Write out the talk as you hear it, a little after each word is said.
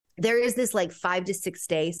there is this like 5 to 6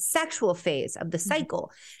 day sexual phase of the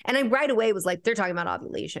cycle. And I right away was like, they're talking about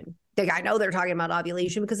ovulation. Like, I know they're talking about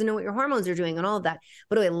ovulation because I know what your hormones are doing and all of that.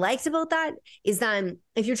 But what I liked about that is that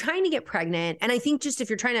if you're trying to get pregnant, and I think just if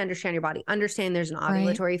you're trying to understand your body, understand there's an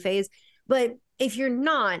ovulatory phase. But if you're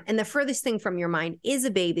not, and the furthest thing from your mind is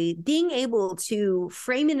a baby, being able to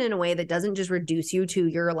frame it in a way that doesn't just reduce you to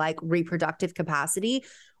your like reproductive capacity,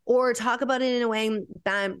 or talk about it in a way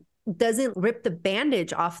that doesn't rip the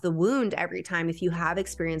bandage off the wound every time if you have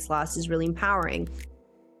experienced loss, is really empowering.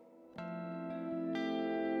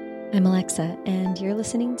 I'm Alexa, and you're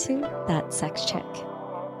listening to That Sex Check,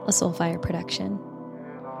 a Soulfire production.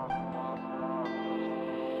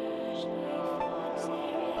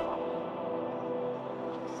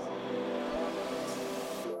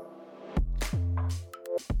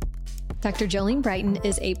 Dr. Jolene Brighten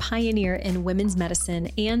is a pioneer in women's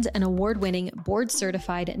medicine and an award-winning,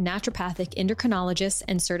 board-certified naturopathic endocrinologist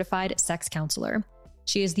and certified sex counselor.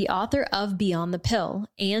 She is the author of Beyond the Pill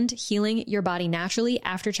and Healing Your Body Naturally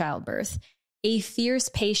After Childbirth, a fierce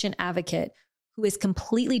patient advocate who is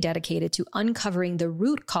completely dedicated to uncovering the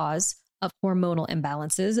root cause of hormonal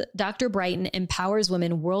imbalances. Dr. Brighten empowers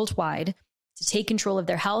women worldwide to take control of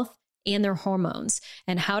their health and their hormones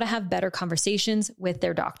and how to have better conversations with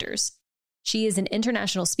their doctors. She is an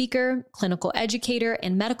international speaker, clinical educator,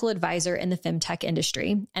 and medical advisor in the femtech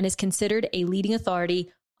industry and is considered a leading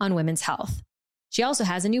authority on women's health. She also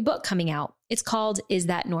has a new book coming out. It's called Is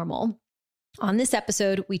That Normal? On this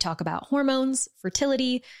episode, we talk about hormones,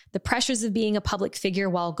 fertility, the pressures of being a public figure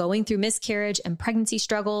while going through miscarriage and pregnancy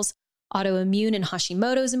struggles, autoimmune and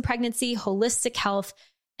Hashimoto's in pregnancy, holistic health,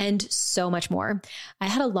 and so much more. I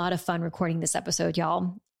had a lot of fun recording this episode,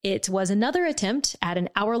 y'all. It was another attempt at an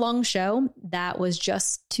hour-long show that was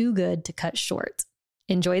just too good to cut short.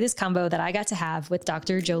 Enjoy this combo that I got to have with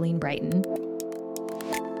Dr. Jolene Brighten.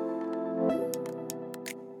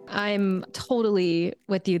 I'm totally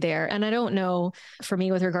with you there. And I don't know, for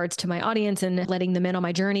me, with regards to my audience and letting them in on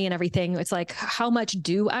my journey and everything, it's like, how much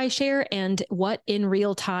do I share and what in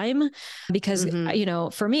real time? Because, you know,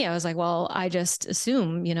 for me, I was like, well, I just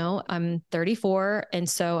assume, you know, I'm 34. And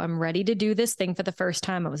so I'm ready to do this thing for the first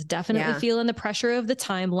time. I was definitely feeling the pressure of the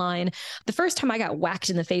timeline. The first time I got whacked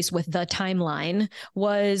in the face with the timeline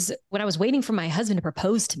was when I was waiting for my husband to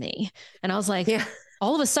propose to me. And I was like,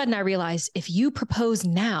 all of a sudden I realized if you propose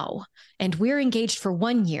now and we're engaged for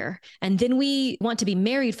 1 year and then we want to be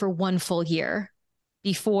married for 1 full year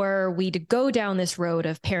before we go down this road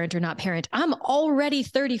of parent or not parent, I'm already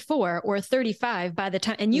 34 or 35 by the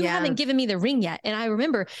time, and you haven't given me the ring yet. And I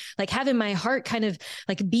remember like having my heart kind of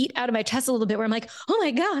like beat out of my chest a little bit where I'm like, oh my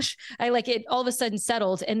gosh, I like it all of a sudden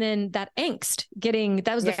settled. And then that angst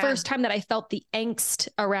that was the first time that I felt the angst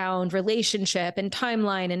around relationship and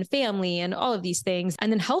timeline and family and all of these things.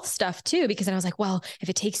 And then health stuff too, because then I was like, well, if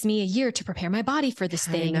it takes me a year to prepare my body for this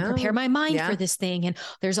thing and prepare my mind for this thing, and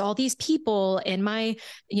there's all these people in my,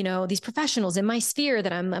 you know, these professionals in my sphere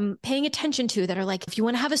that I'm paying attention to that are like, if you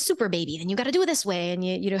want to have a super baby, then you got to do it this way. And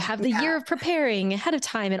you know, have the year of preparing ahead of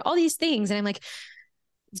time and all these things. And I'm like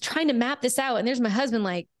trying to map this out. And there's my husband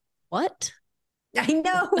like, what? I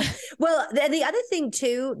know. Well, the other thing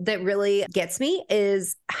too, that really gets me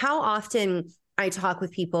is how often I talk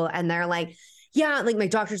with people and they're like, yeah, like my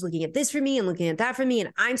doctor's looking at this for me and looking at that for me.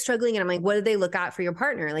 And I'm struggling. And I'm like, what do they look at for your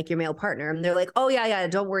partner? Like your male partner. And they're like, oh yeah,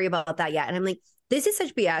 don't worry about that yet. And I'm like, this is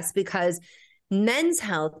such BS because men's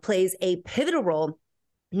health plays a pivotal role,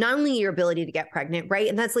 not only your ability to get pregnant, right?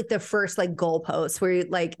 And that's like the first like goalpost where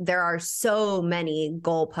like there are so many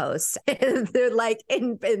goalposts. They're like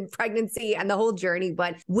in pregnancy and the whole journey.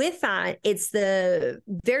 But with that, it's the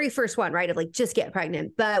very first one, right? Of like, just get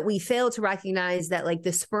pregnant. But we fail to recognize that like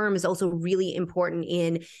the sperm is also really important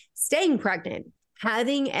in staying pregnant.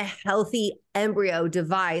 Having a healthy embryo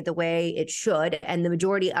divide the way it should. And the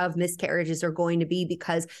majority of miscarriages are going to be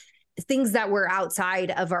because things that were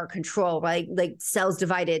outside of our control, right? Like cells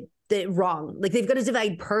divided wrong. Like they've got to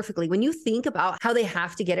divide perfectly. When you think about how they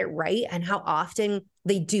have to get it right and how often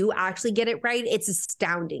they do actually get it right, it's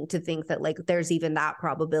astounding to think that like there's even that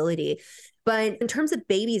probability. But in terms of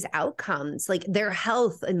babies' outcomes, like their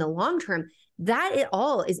health in the long term, that it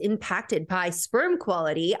all is impacted by sperm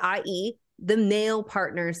quality, i.e., the male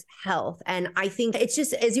partner's health. And I think it's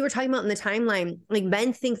just, as you were talking about in the timeline, like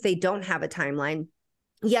men think they don't have a timeline,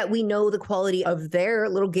 yet we know the quality of their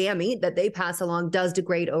little gamete that they pass along does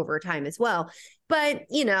degrade over time as well. But,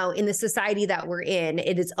 you know, in the society that we're in,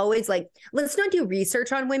 it is always like, let's not do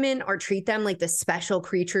research on women or treat them like the special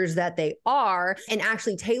creatures that they are and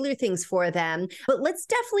actually tailor things for them. But let's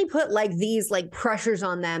definitely put like these like pressures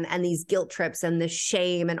on them and these guilt trips and the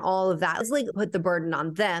shame and all of that. Let's like put the burden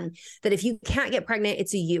on them that if you can't get pregnant,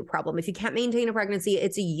 it's a you problem. If you can't maintain a pregnancy,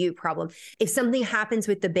 it's a you problem. If something happens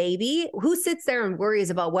with the baby, who sits there and worries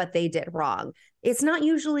about what they did wrong? It's not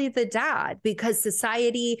usually the dad, because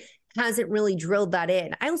society hasn't really drilled that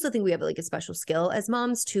in. I also think we have like a special skill as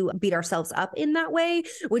moms to beat ourselves up in that way,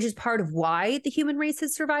 which is part of why the human race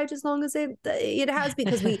has survived as long as it has,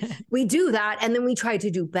 because we do that and then we try to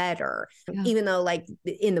do better, even though like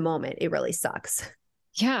in the moment it really sucks.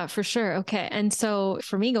 Yeah, for sure. Okay. And so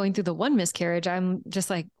for me going through the one miscarriage, I'm just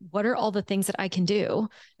like, what are all the things that I can do?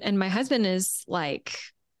 And my husband is like,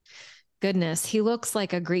 goodness, he looks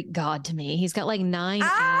like a Greek god to me. He's got like 9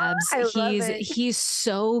 abs. He's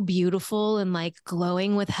so beautiful and like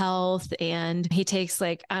glowing with health. And he takes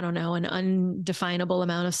like, I don't know, an undefinable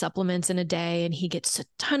amount of supplements in a day. And he gets a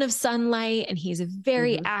ton of sunlight and he's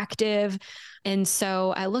very active. And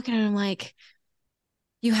so I look at him like,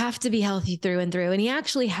 you have to be healthy through and through. And he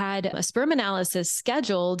actually had a sperm analysis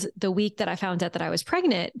scheduled the week that I found out that I was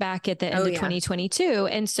pregnant back at the end of 2022.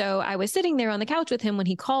 And so I was sitting there on the couch with him when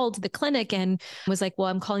he called the clinic and was like, well,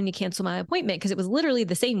 I'm calling to cancel my appointment, because it was literally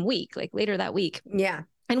the same week, like later that week. Yeah.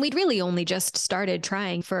 And we'd really only just started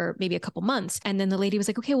trying for maybe a couple months. And then the lady was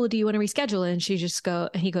like, okay, well, do you want to reschedule?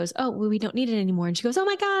 And he goes, oh, well, we don't need it anymore. And she goes, oh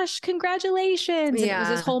my gosh, congratulations. And it was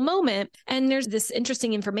this whole moment. And there's this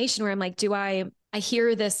interesting information where I'm like, I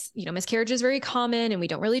hear this, you know, miscarriage is very common and we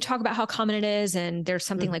don't really talk about how common it is. And there's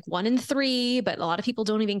something like 1 in 3, but a lot of people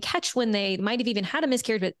don't even catch when they might have even had a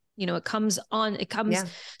miscarriage, but you know, it comes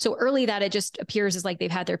so early that it just appears as like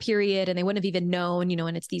they've had their period and they wouldn't have even known, you know,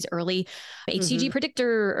 and it's these early HCG predictor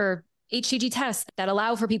or HCG tests that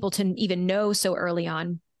allow for people to even know so early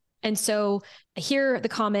on. And so I hear the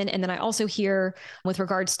comment, and then I also hear with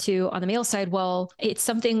regards to on the male side, well, it's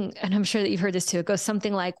something, and I'm sure that you've heard this too. It goes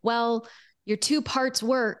something like, well, your 2 parts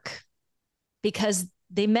work because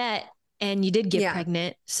they met and you did get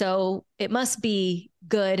pregnant. So it must be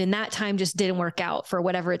good. And that time just didn't work out for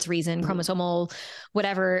whatever its reason, chromosomal,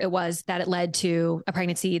 whatever it was, that it led to a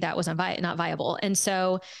pregnancy that was not viable. And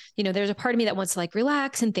so, you know, there's a part of me that wants to like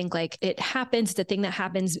relax and think like it happens, it's a thing that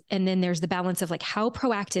happens. And then there's the balance of like, how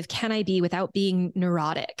proactive can I be without being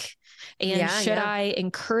neurotic? And should I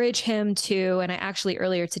encourage him to, and I actually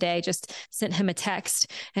earlier today just sent him a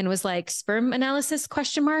text and was like, sperm analysis ?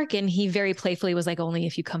 And he very playfully was like, only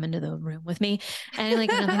if you come into the room with me. And I'm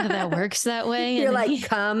like, I don't think that works that way. You're like,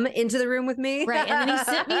 come into the room with me. Right. And then he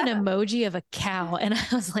sent me an emoji of a cow. And I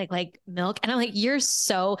was like milk. And I'm like, you're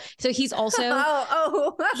so he's also,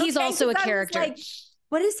 he's also a character. Like,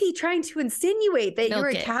 what is he trying to insinuate? That Milk you're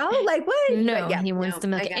a it. cow? Like what? No, he wants to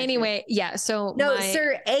milk it. Anyway, so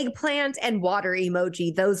sir, eggplant and water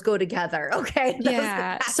emoji, those go together. Okay.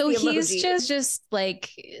 So he's just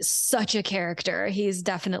like such a character. He's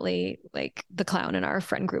definitely like the clown in our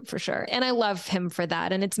friend group for sure. And I love him for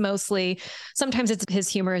that. And it's mostly, sometimes it's his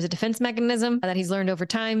humor as a defense mechanism that he's learned over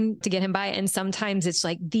time to get him by. And sometimes it's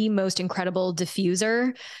like the most incredible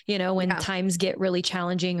diffuser, you know, when times get really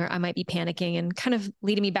challenging or I might be panicking, and kind of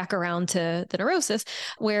leading me back around to the neurosis,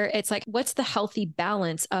 where it's like, what's the healthy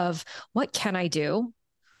balance of what can I do?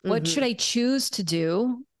 What should I choose to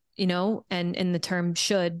do? You know, and in the term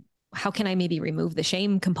should, how can I maybe remove the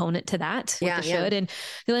shame component to that? Should, and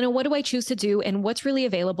then what do I choose to do and what's really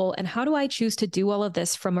available? And how do I choose to do all of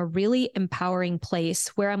this from a really empowering place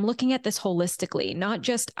where I'm looking at this holistically, not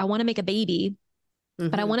just, I want to make a baby,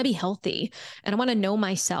 but I want to be healthy and I want to know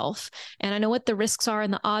myself and I know what the risks are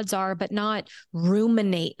and the odds are, but not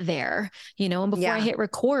ruminate there, you know. And before I hit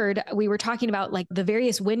record, we were talking about like the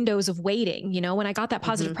various windows of waiting. You know, when I got that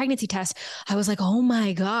positive pregnancy test, I was like, oh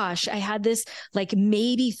my gosh, I had this like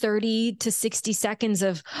maybe 30 to 60 seconds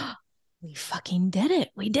of, we fucking did it.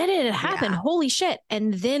 We did it. It happened. Holy shit.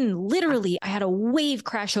 And then literally I had a wave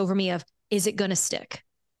crash over me of, is it going to stick?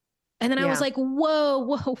 And then I was like,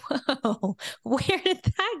 whoa, where did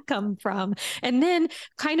that come from? And then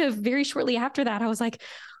kind of very shortly after that, I was like,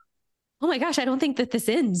 oh my gosh, I don't think that this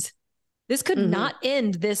ends. This could not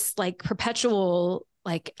end, this like perpetual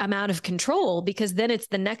like amount of control, because then it's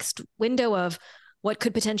the next window of what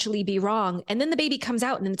could potentially be wrong. And then the baby comes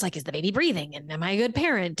out and then it's like, is the baby breathing? And am I a good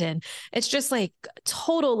parent? And it's just like a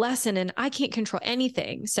total lesson, and I can't control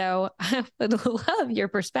anything. So I would love your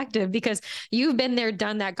perspective, because you've been there,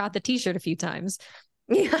 done that, got the t-shirt a few times.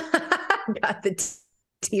 Yeah, got the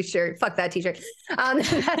t-shirt. Fuck that t-shirt.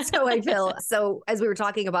 That's how I feel. So as we were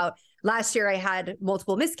talking about last year, I had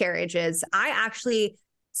multiple miscarriages.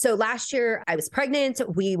 So last year I was pregnant.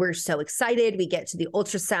 We were so excited. We get to the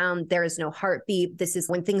ultrasound. There is no heartbeat. This is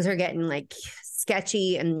when things are getting like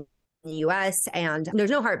sketchy in the US, and there's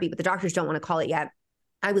no heartbeat, but the doctors don't want to call it yet.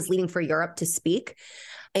 I was leaving for Europe to speak.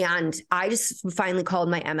 And I just finally called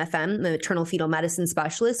my MFM, the maternal fetal medicine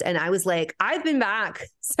specialist. And I was like, I've been back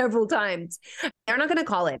several times. They're not going to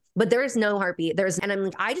call it, but there is no heartbeat. And I'm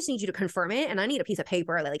like, I just need you to confirm it. And I need a piece of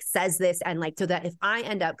paper that like says this. And like, so that if I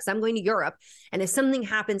end up, cause I'm going to Europe, and if something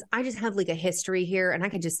happens, I just have like a history here, and I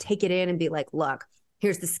can just take it in and be like, look,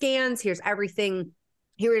 here's the scans, here's everything.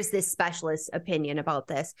 Here is this specialist opinion about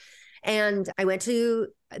this. And I went to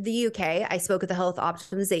the UK. I spoke at the Health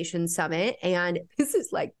Optimization Summit. And this is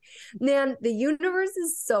like, man, the universe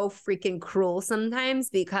is so freaking cruel sometimes,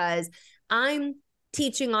 because I'm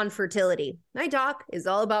teaching on fertility. My doc is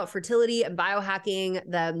all about fertility and biohacking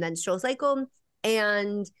the menstrual cycle.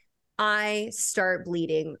 And I start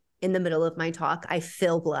bleeding in the middle of my talk. I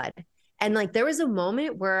feel blood. And like, there was a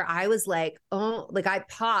moment where I was like, oh, like I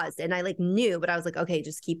paused and I like knew, but I was like, okay,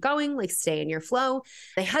 just keep going, like stay in your flow.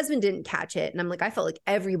 My husband didn't catch it. And I'm like, I felt like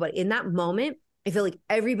everybody in that moment, I feel like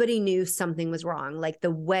everybody knew something was wrong. Like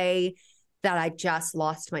the way that I just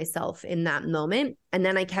lost myself in that moment. And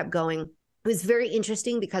then I kept going. It was very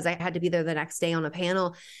interesting because I had to be there the next day on a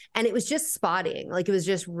panel, and it was just spotting. Like it was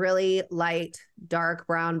just really light, dark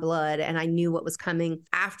brown blood. And I knew what was coming.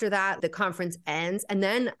 After that, the conference ends. And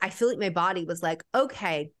then I feel like my body was like,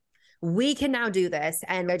 okay, we can now do this.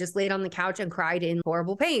 And I just laid on the couch and cried in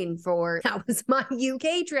horrible pain that was my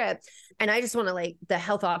UK trip. And I just want to like the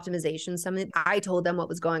Health Optimization Summit. I told them what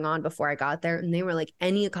was going on before I got there. And they were like,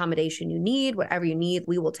 any accommodation you need, whatever you need,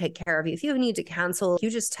 we will take care of you. If you need to cancel, you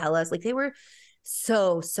just tell us. Like they were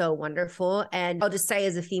so wonderful. And I'll just say,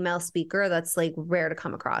 as a female speaker, that's like rare to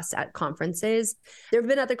come across at conferences. There have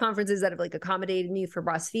been other conferences that have like accommodated me for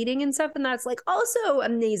breastfeeding and stuff, and that's like also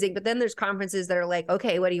amazing. But then there's conferences that are like,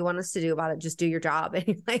 okay, what do you want us to do about it? Just do your job. And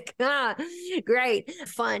you're like, great,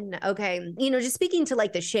 fun. Okay. Just speaking to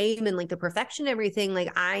like the shame and like the perfection, everything,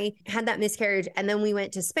 like I had that miscarriage and then we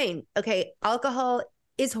went to Spain. Okay. Alcohol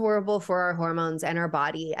is horrible for our hormones and our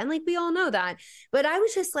body. And like, we all know that, but I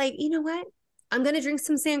was just like, you know what? I'm going to drink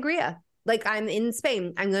some sangria. Like I'm in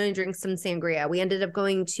Spain, I'm going to drink some sangria. We ended up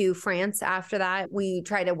going to France after that. We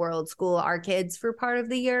tried to world school our kids for part of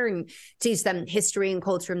the year and teach them history and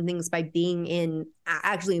culture and things by being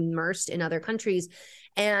actually immersed in other countries.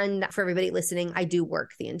 And for everybody listening, I do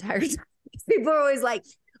work the entire time. People are always like,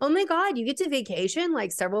 oh my God, you get to vacation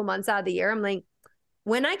like several months out of the year. I'm like,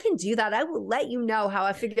 when I can do that, I will let you know how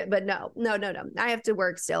I figured it. But no. I have to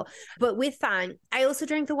work still. But with that, I also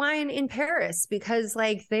drank the wine in Paris because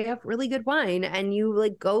like they have really good wine and you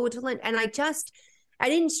like go to lunch. And I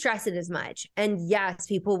didn't stress it as much. And yes,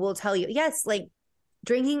 people will tell you, yes, like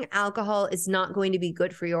drinking alcohol is not going to be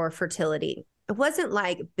good for your fertility. It wasn't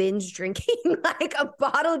like binge drinking like a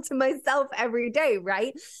bottle to myself every day,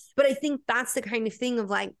 right? But I think that's the kind of thing of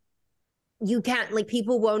like, you can't, like,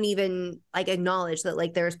 people won't even like acknowledge that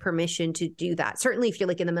like there's permission to do that. Certainly if you're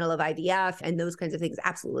like in the middle of IVF and those kinds of things,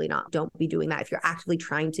 absolutely not. Don't be doing that if you're actively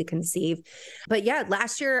trying to conceive. But yeah,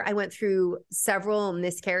 last year I went through several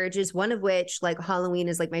miscarriages, one of which like Halloween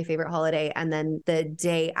is like my favorite holiday. And then the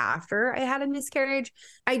day after I had a miscarriage,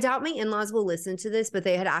 I doubt my in-laws will listen to this, but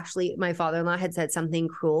my father-in-law had said something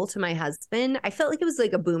cruel to my husband. I felt like it was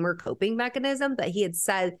like a boomer coping mechanism that he had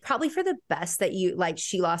said, probably for the best that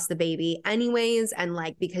she lost the baby anyways. And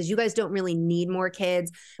like, because you guys don't really need more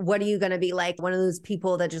kids, what are you going to be like one of those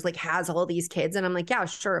people that just like has all these kids? And I'm like, yeah,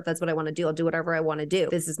 sure. If that's what I want to do, I'll do whatever I want to do.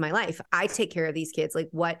 This is my life. I take care of these kids. Like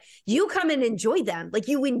what you come and enjoy them. Like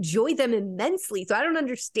you enjoy them immensely. So I don't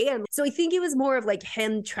understand. So I think it was more of like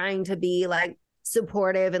him trying to be like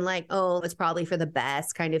supportive and like, oh, it's probably for the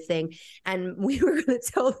best kind of thing. And we were going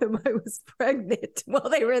to tell them I was pregnant while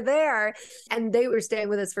they were there, and they were staying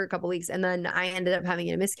with us for a couple of weeks. And then I ended up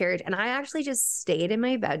having a miscarriage, and I actually just stayed in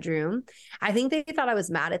my bedroom. I think they thought I was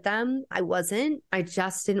mad at them. I wasn't. I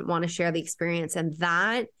just didn't want to share the experience. And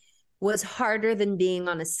that was harder than being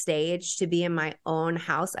on a stage, to be in my own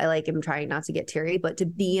house. I like am trying not to get teary, but to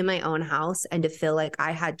be in my own house and to feel like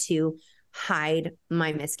I had to hide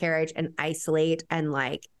my miscarriage and isolate and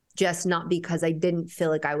like just not, because I didn't feel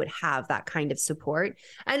like I would have that kind of support.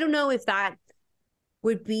 I don't know if that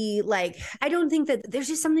would be like, I don't think that there's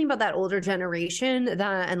just something about that older generation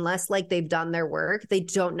that unless like they've done their work, they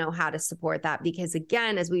don't know how to support that. Because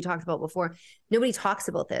again, as we talked about before, nobody talks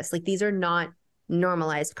about this. Like these are not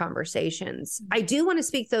normalized conversations. I do want to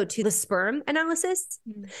speak though to the sperm analysis.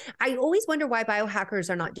 I always wonder why biohackers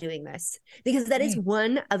are not doing this, because that is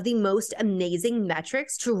one of the most amazing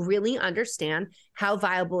metrics to really understand how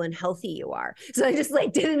viable and healthy you are. So I just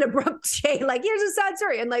like did an abrupt change, like here's a sad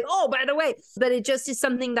story. And like, oh, by the way, but it just is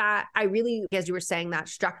something that I really, as you were saying, that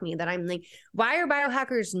struck me, that I'm like, why are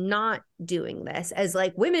biohackers not doing this? As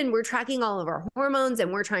like women, we're tracking all of our hormones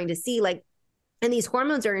and we're trying to see like, and these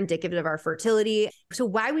hormones are indicative of our fertility. So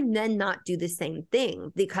why would men not do the same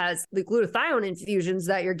thing? Because the glutathione infusions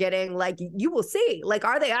that you're getting, like you will see, like,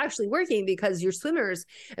 are they actually working? Because your swimmers,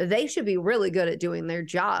 they should be really good at doing their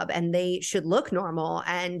job and they should look normal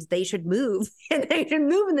and they should move and they should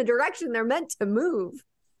move in the direction they're meant to move.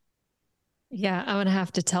 Yeah, I'm going to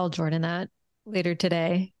have to tell Jordan that later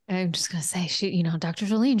today. I'm just going to say, Dr.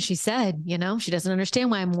 Jolene, she said, she doesn't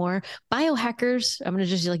understand why more biohackers, I'm going to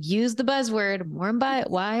just like use the buzzword,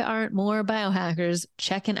 why aren't more biohackers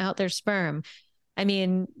checking out their sperm? I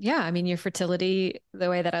mean, your fertility, the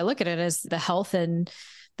way that I look at it is the health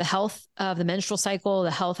of the menstrual cycle,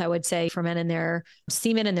 the health, I would say, for men and their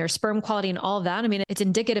semen and their sperm quality and all of that. I mean, it's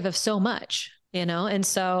indicative of so much. And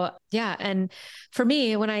so, yeah. And for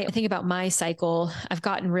me, when I think about my cycle, I've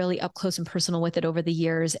gotten really up close and personal with it over the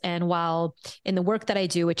years. And while in the work that I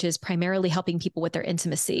do, which is primarily helping people with their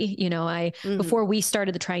intimacy, before we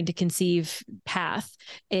started the trying to conceive path,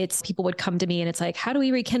 it's people would come to me and it's like, how do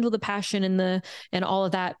we rekindle the passion and all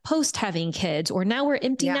of that post having kids, or now we're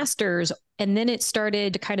empty nesters. And then it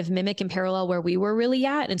started to kind of mimic and parallel where we were really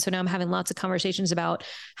at. And so now I'm having lots of conversations about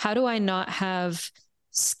how do I not have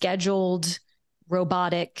scheduled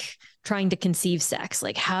robotic trying to conceive sex?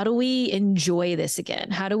 Like, how do we enjoy this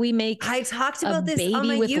again? How do we make I talked about this baby on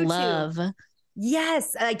my with YouTube. love?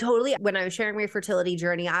 Yes, I totally, when I was sharing my fertility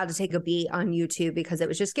journey, I had to take a beat on YouTube because it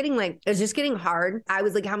was just getting hard. I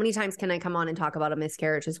was like, how many times can I come on and talk about a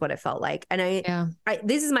miscarriage is what it felt like. And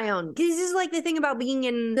this is my own, this is like the thing about being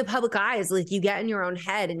in the public eyes. Like you get in your own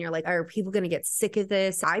head and you're like, are people going to get sick of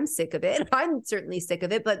this? I'm sick of it. I'm certainly sick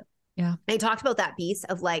of it. But I talked about that piece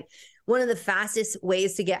of like, one of the fastest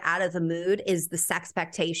ways to get out of the mood is the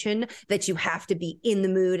sexpectation, that you have to be in the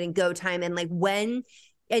mood and go time. And like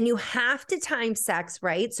and you have to time sex,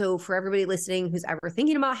 right? So for everybody listening who's ever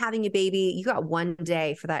thinking about having a baby, you got 1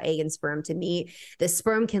 day for that egg and sperm to meet. The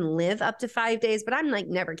sperm can live up to 5 days, but I'm like,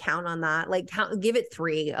 never count on that. Like give it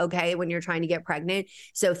 3, okay, when you're trying to get pregnant.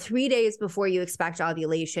 So 3 days before you expect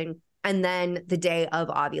ovulation, and then the day of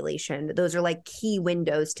ovulation. Those are like key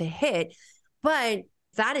windows to hit. But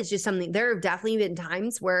that is just something, there have definitely been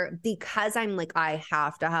times where because I'm like, I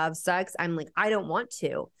have to have sex, I'm like, I don't want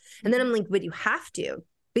to. And then I'm like, but you have to,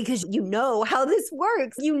 because you know how this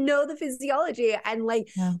works. You know the physiology and like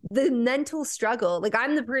the mental struggle. Like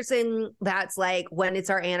I'm the person that's like, when it's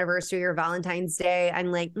our anniversary or Valentine's Day, I'm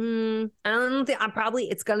like, I don't think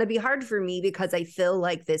it's going to be hard for me because I feel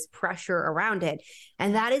like this pressure around it.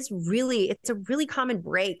 And that is it's a really common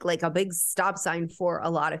break, like a big stop sign for a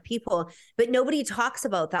lot of people. But nobody talks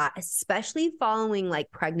about that, especially following like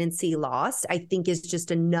pregnancy loss, I think is just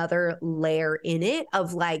another layer in it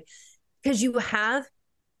of like, because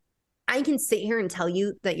I can sit here and tell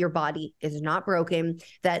you that your body is not broken,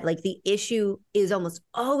 that like the issue is almost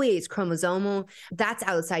always chromosomal. That's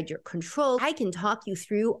outside your control. I can talk you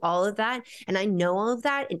through all of that. And I know all of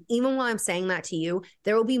that. And even while I'm saying that to you,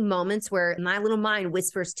 there will be moments where my little mind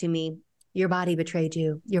whispers to me, your body betrayed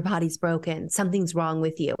you. Your body's broken. Something's wrong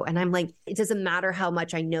with you. And I'm like, it doesn't matter how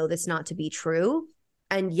much I know this not to be true.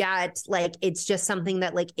 And yet, like, it's just something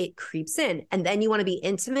that like it creeps in. And then you want to be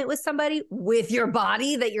intimate with somebody with your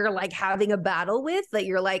body that you're like having a battle with, that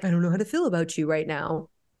you're like, I don't know how to feel about you right now.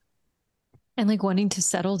 And like wanting to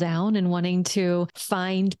settle down and wanting to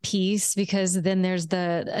find peace, because then there's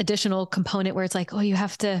the additional component where it's like, oh, you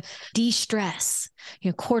have to de-stress,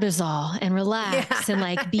 cortisol and relax and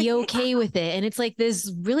like be okay with it. And it's like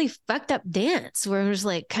this really fucked up dance where we're just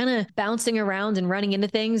like kind of bouncing around and running into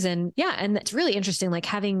things. And and it's really interesting, like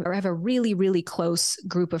have a really, really close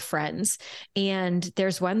group of friends. And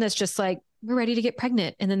there's one that's just like, we're ready to get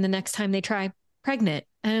pregnant. And then the next time they try, pregnant.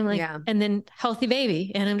 And I'm like, and then healthy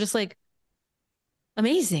baby. And I'm just like,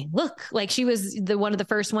 amazing. Look, like she was one of the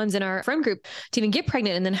first ones in our friend group to even get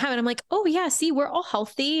pregnant and then have it. I'm like, oh yeah, see, we're all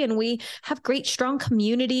healthy and we have great, strong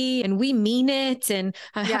community and we mean it. And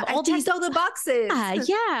I have all the boxes.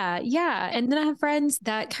 Yeah. And then I have friends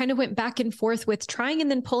that kind of went back and forth with trying and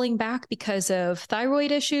then pulling back because of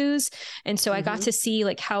thyroid issues. And so I got to see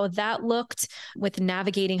like how that looked with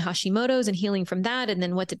navigating Hashimoto's and healing from that. And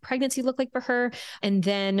then what did pregnancy look like for her? And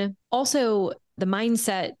then also the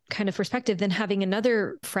mindset kind of perspective, then having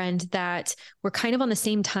another friend that we're kind of on the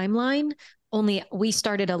same timeline, only we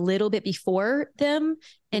started a little bit before them.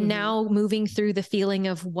 And now moving through the feeling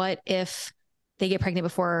of what if they get pregnant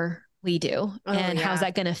before we do, and how's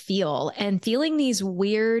that going to feel, and feeling these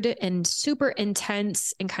weird and super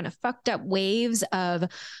intense and kind of fucked up waves of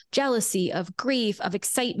jealousy, of grief, of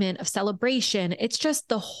excitement, of celebration. It's just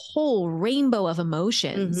the whole rainbow of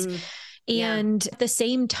emotions. And at the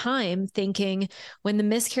same time thinking, when the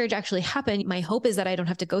miscarriage actually happened, my hope is that I don't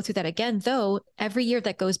have to go through that again. Though every year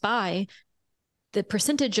that goes by, the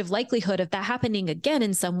percentage of likelihood of that happening again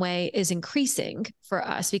in some way is increasing for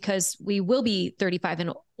us, because we will be 35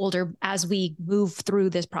 and older as we move through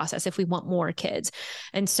this process if we want more kids.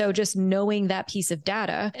 And so just knowing that piece of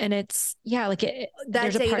data, and it's, that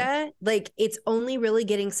data, like it's only really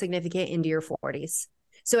getting significant into your 40s.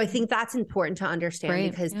 So I think that's important to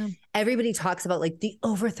understand, because everybody talks about like the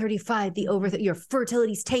over 35, your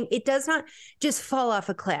fertility's tank. It does not just fall off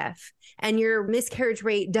a cliff, and your miscarriage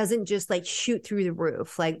rate doesn't just like shoot through the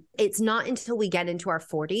roof. Like it's not until we get into our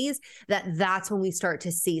 40s that's when we start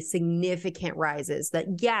to see significant rises, that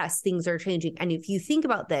yes, things are changing. And if you think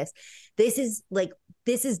about this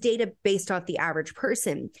is data based off the average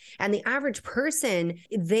person, and the average person,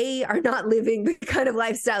 they are not living the kind of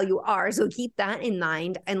lifestyle you are. So keep that in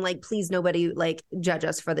mind. And like, please, nobody like judge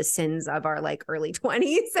us for the sins of our like early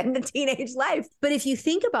 20s and the teenage life. But if you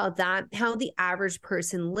think about that, how the average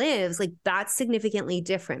person lives, like that's significantly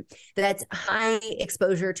different. That's high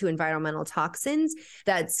exposure to environmental toxins.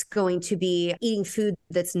 That's going to be eating food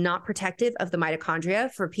that's not protective of the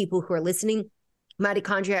mitochondria. For people who are listening,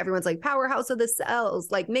 mitochondria, everyone's like powerhouse of the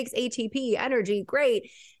cells, like makes ATP, energy,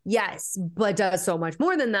 great. Yes, but does so much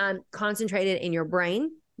more than that, concentrated in your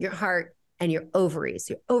brain, your heart, and your ovaries.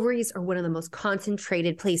 Your ovaries are one of the most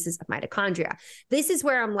concentrated places of mitochondria. This is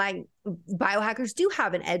where I'm like, biohackers do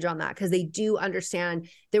have an edge on that, because they do understand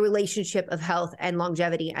the relationship of health and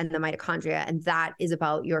longevity and the mitochondria. And that is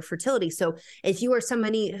about your fertility. So if you are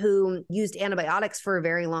somebody who used antibiotics for a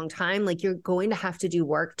very long time, like you're going to have to do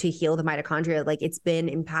work to heal the mitochondria. Like it's been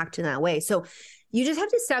impacted in that way. So you just have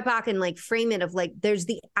to step back and like frame it of like, there's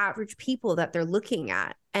the average people that they're looking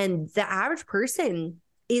at, and the average person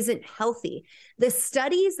isn't healthy. The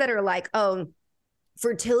studies that are like, oh,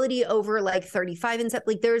 fertility over like 35 and stuff,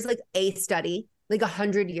 like there's like a study like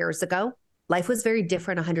 100 years ago. Life was very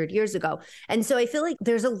different 100 years ago. And so I feel like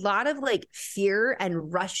there's a lot of like fear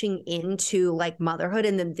and rushing into like motherhood,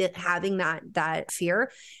 and then having that fear.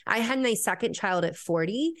 I had my second child at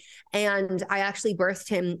 40, and I actually birthed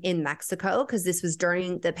him in Mexico because this was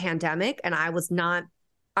during the pandemic, and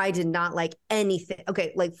I did not like anything.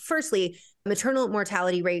 Okay, like firstly, maternal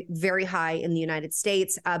mortality rate very high in the United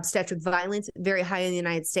States, obstetric violence very high in the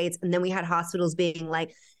United States. And then we had hospitals being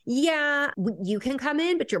like, yeah, you can come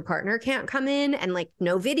in, but your partner can't come in, and like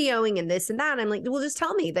no videoing and this and that. I'm like, well, just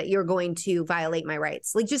tell me that you're going to violate my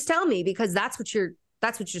rights. Like, just tell me, because that's what you're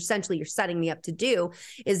essentially you're setting me up to do,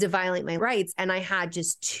 is to violate my rights. And I had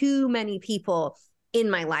just too many people in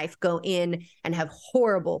my life go in and have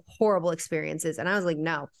horrible, horrible experiences. And I was like,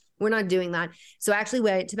 no, we're not doing that. So I actually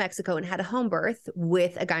went to Mexico and had a home birth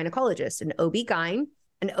with a gynecologist, an OB-GYN.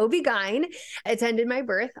 An OB-GYN attended my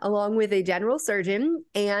birth along with a general surgeon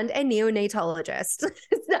and a neonatologist.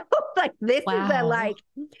 So like, this is the like,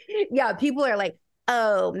 yeah, people are like,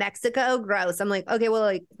 oh, Mexico, gross. I'm like, okay, well,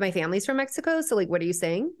 like my family's from Mexico. So like, what are you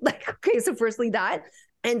saying? Like, okay, so firstly that.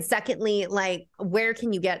 And secondly, like, where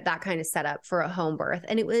can you get that kind of setup for a home birth?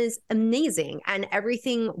 And it was amazing. And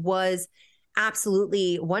everything was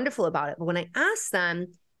absolutely wonderful about it. But when I asked them,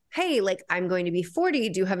 hey, like, I'm going to be 40,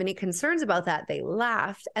 do you have any concerns about that? They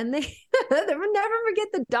laughed, and they would never forget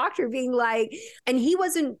the doctor being like, and he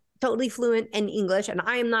wasn't totally fluent in English, and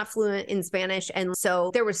I am not fluent in Spanish. And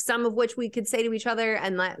so there was some of which we could say to each other,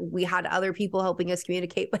 and that we had other people helping us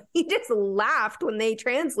communicate, but he just laughed when they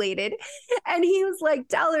translated. And he was like,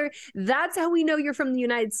 tell her, that's how we know you're from the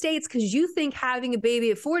United States, because you think having a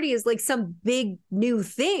baby at 40 is like some big new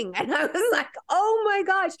thing. And I was like, oh my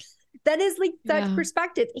gosh, that is like such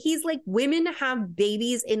perspective. He's like, women have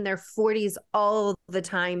babies in their 40s all the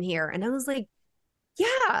time here. And I was like,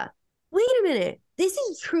 yeah, wait a minute. This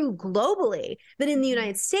is true globally, but in the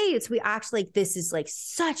United States, we actually like, this is like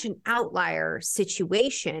such an outlier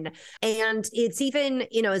situation. And it's even,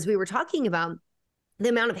 you know, as we were talking about, the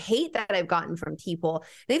amount of hate that I've gotten from people,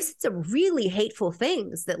 they've said some really hateful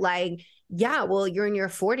things that like, yeah, well, you're in your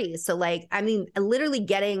 40s. So like, I mean, literally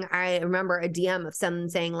I remember a DM of someone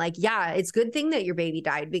saying like, yeah, it's a good thing that your baby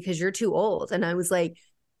died because you're too old. And I was like,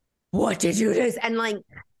 what did you do? And like,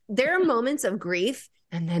 there are moments of grief,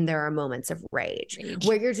 and then there are moments of rage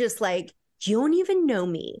where you're just like, you don't even know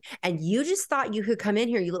me. And you just thought you could come in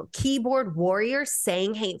here, you little keyboard warrior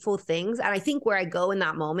saying hateful things. And I think where I go in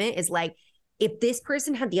that moment is like, if this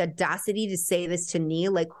person had the audacity to say this to me,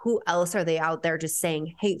 like who else are they out there just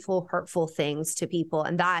saying hateful, hurtful things to people?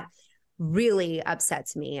 And that really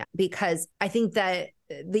upsets me, because I think that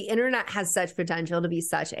the internet has such potential to be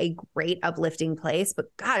such a great uplifting place, but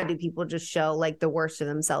God, do people just show like the worst of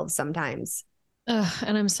themselves sometimes.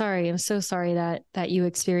 And I'm sorry. I'm so sorry that you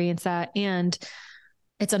experienced that. And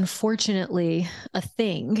it's unfortunately a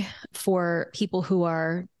thing for people who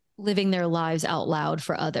are living their lives out loud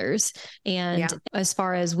for others. And as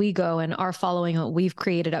far as we go and our following, what we've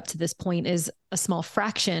created up to this point is a small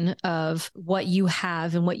fraction of what you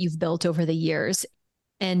have and what you've built over the years.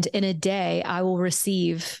 And in a day, I will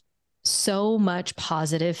receive so much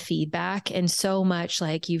positive feedback and so much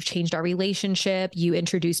like, you've changed our relationship. You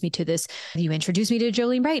introduced me to this. You introduced me to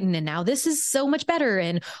Jolene Brighten, and now this is so much better.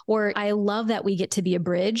 And, or I love that we get to be a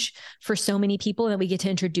bridge for so many people and that we get to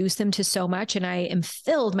introduce them to so much. And I am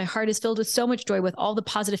filled, my heart is filled with so much joy with all the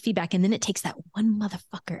positive feedback. And then it takes that one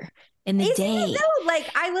motherfucker in the day. No, like,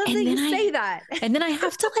 I love that you say that. And then I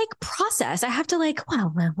have to like process. I have to like,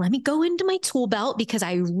 well, let me go into my tool belt because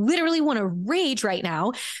I literally want to rage right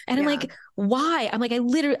now. And I'm like, why? I'm like,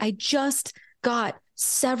 I just got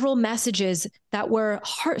several messages that were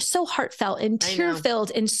so heartfelt and tear filled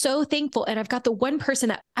and so thankful. And I've got the one person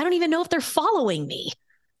that I don't even know if they're following me.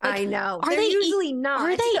 Like, I know. They're usually not.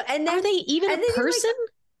 Are they even a person?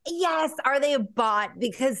 Yes. Are they a bot?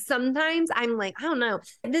 Because sometimes I'm like, I don't know.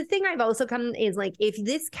 The thing I've also come is like, if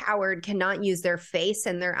this coward cannot use their face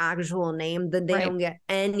and their actual name, then they don't get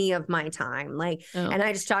any of my time. Like, and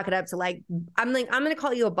I just chalk it up to like, I'm like, I'm going to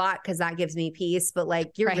call you a bot because that gives me peace, but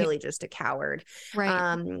like, you're really just a coward.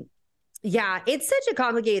 Right. Yeah, it's such a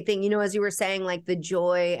complicated thing, you know, as you were saying, like the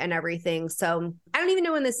joy and everything. So I don't even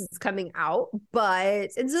know when this is coming out,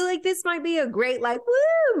 but it's like, this might be a great like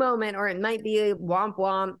woo moment, or it might be a womp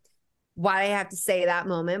womp. Why I have to say that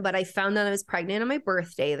moment, but I found that I was pregnant on my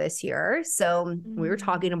birthday this year. So we were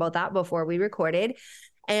talking about that before we recorded,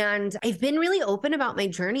 and I've been really open about my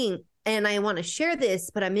journey, and I want to share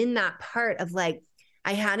this, but I'm in that part of like,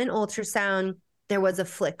 I had an ultrasound. There was a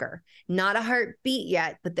flicker, not a heartbeat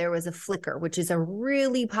yet, but there was a flicker, which is a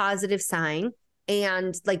really positive sign.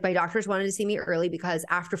 And like, my doctors wanted to see me early because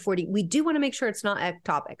after 40, we do want to make sure it's not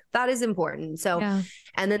ectopic. That is important. So,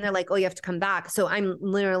 and then they're like, oh, you have to come back. So I'm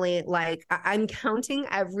literally like, I'm counting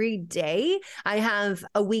every day. I have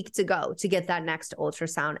a week to go to get that next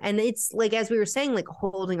ultrasound. And it's like, as we were saying, like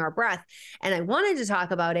holding our breath. And I wanted to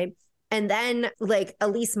talk about it. And then like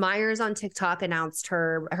Elise Myers on TikTok announced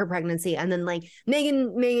her pregnancy. And then like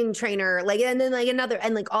Megan Trainor, like, and then like another,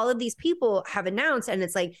 and like all of these people have announced. And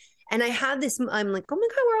it's like, and I have this, I'm like, oh my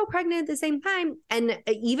God, we're all pregnant at the same time. And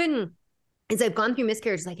even as I've gone through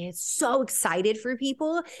miscarriages, like, it's so excited for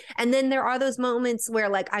people. And then there are those moments where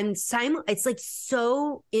like, it's like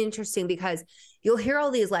so interesting because you'll hear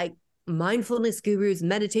all these like mindfulness gurus,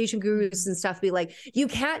 meditation gurus and stuff be like, you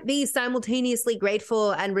can't be simultaneously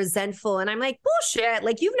grateful and resentful. And I'm like, bullshit.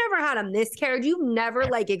 Like, you've never had a miscarriage. You've never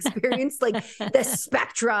like experienced like the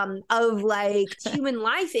spectrum of like human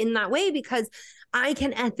life in that way, because I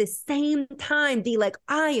can at the same time be like,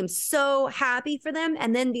 I am so happy for them.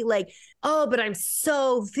 And then be like, oh, but I'm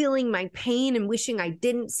so feeling my pain and wishing I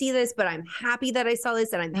didn't see this, but I'm happy that I saw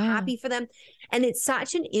this and I'm happy for them. And it's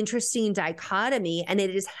such an interesting dichotomy, and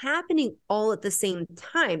it is happening all at the same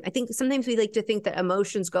time. I think sometimes we like to think that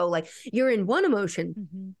emotions go like, you're in one emotion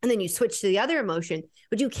and then you switch to the other emotion,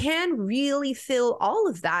 but you can really feel all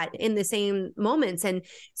of that in the same moments. And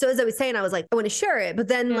so as I was saying, I was like, I want to share it, but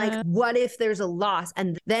then like, what if there's a loss?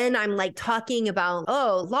 And then I'm like talking about,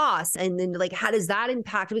 oh, loss. And then like, how does that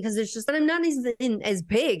impact? Because it's just, I'm not as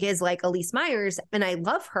big as like Elise Myers, and I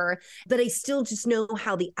love her, but I still just know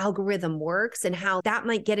how the algorithm works and how that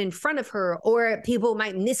might get in front of her, or people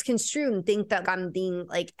might misconstrue and think that I'm being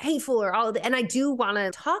like hateful or all of that. And I do want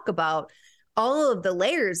to talk about all of the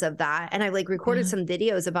layers of that. And I like recorded some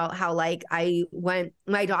videos about how like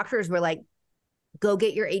my doctors were like, go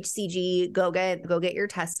get your HCG, go get your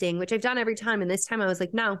testing, which I've done every time. And this time I was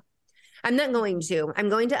like, no, I'm not going to. I'm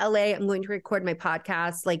going to LA. I'm going to record my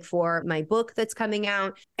podcast, like for my book that's coming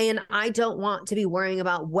out. And I don't want to be worrying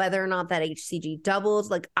about whether or not that HCG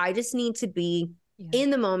doubled. Like, I just need to be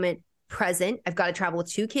in the moment, present. I've got to travel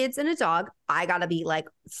with 2 kids and a dog. I got to be like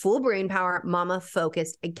full brain power, mama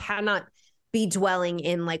focused. I cannot be dwelling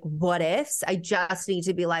in like what ifs. I just need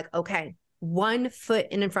to be like, okay, one foot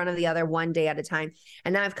in front of the other, one day at a time.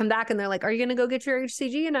 And now I've come back and they're like, are you going to go get your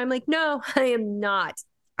HCG? And I'm like, no, I am not.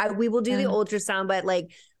 We will do the ultrasound, but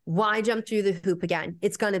like, why jump through the hoop again?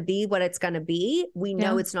 It's going to be what it's going to be. We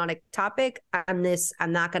know it's not a topic. I'm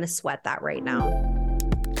not going to sweat that right now.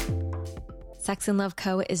 Sex and Love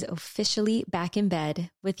Co. is officially back in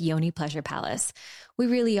bed with Yoni Pleasure Palace. We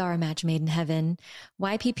really are a match made in heaven.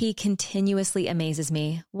 YPP continuously amazes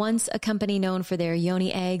me. Once a company known for their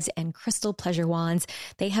yoni eggs and crystal pleasure wands,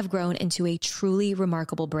 they have grown into a truly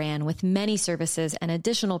remarkable brand with many services and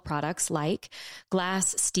additional products like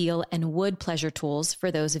glass, steel, and wood pleasure tools for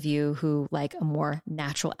those of you who like a more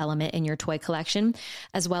natural element in your toy collection,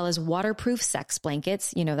 as well as waterproof sex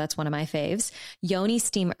blankets. You know, that's one of my faves. Yoni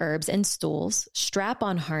steam herbs and stools,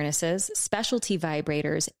 strap-on harnesses, specialty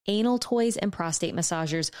vibrators, anal toys and prostate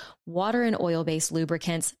massagers, water and oil-based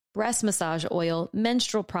lubricants, breast massage oil,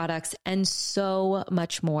 menstrual products, and so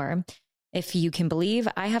much more. If you can believe,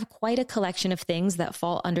 I have quite a collection of things that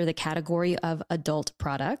fall under the category of adult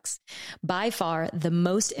products. By far, the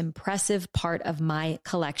most impressive part of my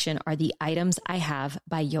collection are the items I have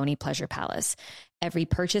by Yoni Pleasure Palace. Every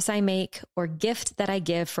purchase I make or gift that I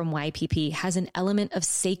give from YPP has an element of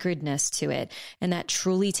sacredness to it, and that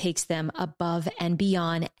truly takes them above and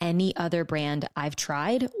beyond any other brand I've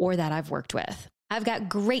tried or that I've worked with. I've got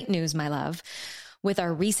great news, my love. With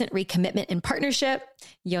our recent recommitment and partnership,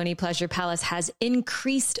 Yoni Pleasure Palace has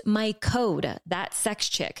increased my code, that sex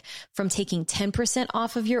chick, from taking 10%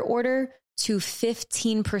 off of your order to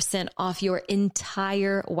 15% off your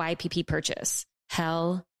entire YPP purchase.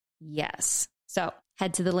 Hell yes. So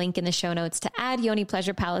head to the link in the show notes to add Yoni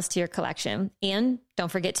Pleasure Palace to your collection. And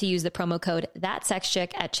don't forget to use the promo code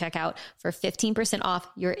ThatSexChick at checkout for 15% off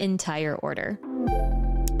your entire order.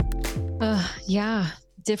 Yeah.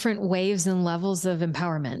 Different waves and levels of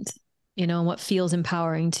empowerment, you know, and what feels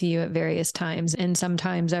empowering to you at various times. And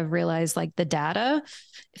sometimes I've realized like the data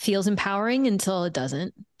feels empowering until it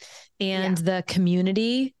doesn't. And the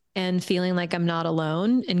community and feeling like I'm not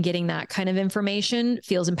alone and getting that kind of information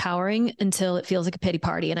feels empowering until it feels like a pity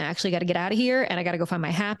party. And I actually got to get out of here and I got to go find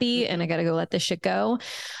my happy and I got to go let this shit go.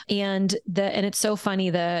 And it's so funny,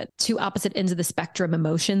 the two opposite ends of the spectrum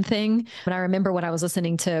emotion thing. But I remember when I was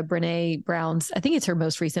listening to Brene Brown's, I think it's her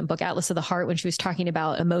most recent book, Atlas of the Heart, when she was talking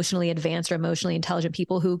about emotionally advanced or emotionally intelligent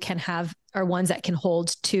people who are ones that can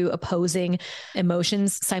hold two opposing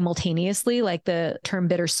emotions simultaneously, like the term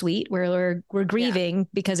bittersweet, where we're grieving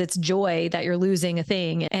because it's joy that you're losing a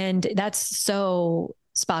thing. And that's so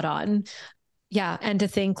spot on. Yeah. And to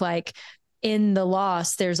think like in the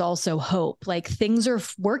loss, there's also hope, like things are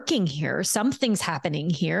working here. Something's happening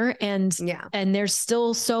here. And there's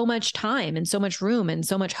still so much time and so much room and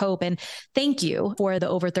so much hope. And thank you for the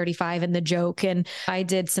over 35 and the joke. And I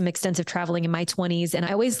did some extensive traveling in my 20s, and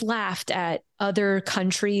I always laughed at other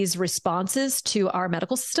countries' responses to our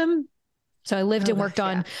medical system. So I lived and worked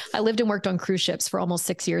on cruise ships for almost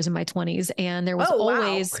 6 years in my 20s. And there was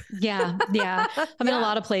always, I'm in a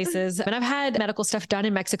lot of places, and I've had medical stuff done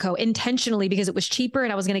in Mexico intentionally because it was cheaper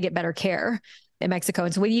and I was going to get better care in Mexico.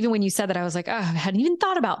 And so even when you said that, I was like, oh, I hadn't even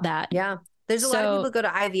thought about that. Yeah. There's a lot of people go to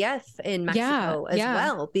IVF in Mexico as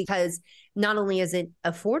well, because not only is it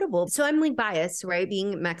affordable. So I'm like biased, right?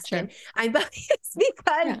 Being Mexican, I'm biased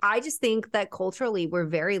because I just think that culturally we're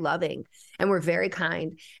very loving and we're very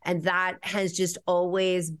kind. And that has just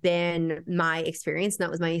always been my experience. And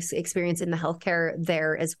that was my experience in the healthcare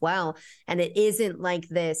there as well. And it isn't like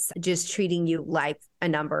this just treating you like a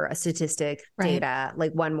number, a statistic, data,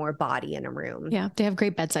 like one more body in a room. Yeah. They have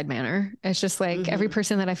great bedside manner. It's just like every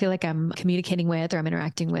person that I feel like I'm communicating with or I'm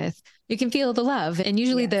interacting with, you can feel the love. And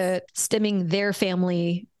usually the stemming their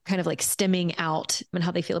family, kind of like stemming out and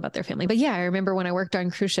how they feel about their family. But yeah, I remember when I worked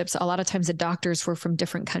on cruise ships, a lot of times the doctors were from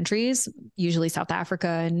different countries, usually South Africa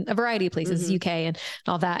and a variety of places, UK and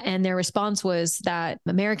all that. And their response was that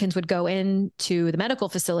Americans would go into the medical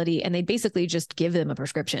facility and they'd basically just give them a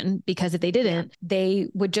prescription, because if they didn't, they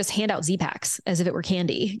would just hand out Z-Packs as if it were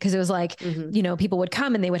candy. Because it was like, you know, people would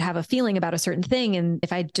come and they would have a feeling about a certain thing. And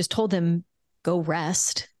if I just told them, go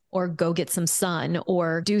rest, or go get some sun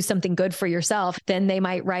or do something good for yourself, then they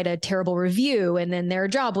might write a terrible review. And then their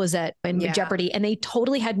job was in jeopardy. And they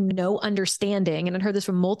totally had no understanding. And I heard this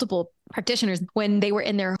from multiple practitioners when they were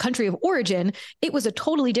in their country of origin. It was a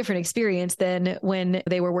totally different experience than when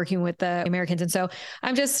they were working with the Americans. And so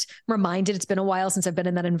I'm just reminded, it's been a while since I've been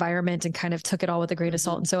in that environment and kind of took it all with a grain of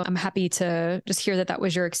salt. And so I'm happy to just hear that that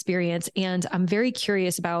was your experience. And I'm very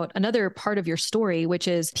curious about another part of your story, which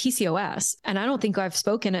is PCOS. And I don't think I've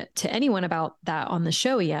spoken to anyone about that on the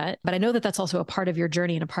show yet, but I know that that's also a part of your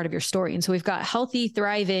journey and a part of your story. And so we've got healthy,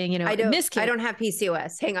 thriving, I don't have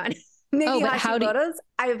PCOS. Hang on. Maybe but Hashimoto's?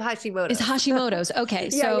 I have Hashimoto's. It's Hashimoto's. Okay.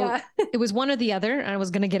 So it was one or the other. And I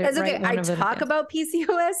was going to get it right. Okay. I talk about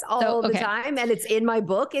PCOS all the time, and it's in my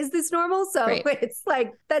book, Is This Normal? So it's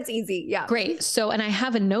like, that's easy. Yeah. Great. So, and I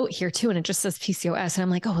have a note here too, and it just says PCOS. And I'm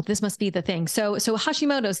like, oh, this must be the thing. So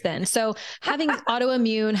Hashimoto's then. So having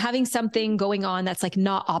autoimmune, having something going on that's like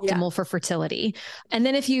not optimal for fertility. And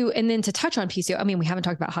then to touch on PCOS, I mean, we haven't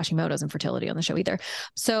talked about Hashimoto's and fertility on the show either.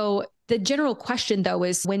 So the general question though,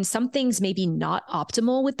 is when something's maybe not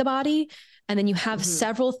optimal with the body, and then you have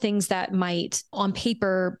several things that might on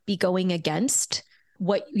paper be going against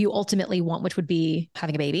what you ultimately want, which would be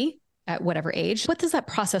having a baby at whatever age. What does that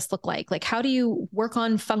process look like? Like, how do you work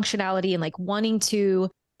on functionality and like wanting to,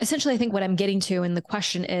 essentially, I think what I'm getting to, and the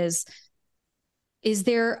question is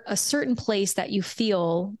there a certain place that you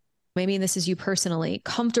feel, maybe this is you personally,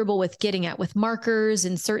 comfortable with getting at with markers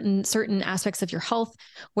and certain aspects of your health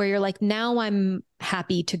where you're like, now I'm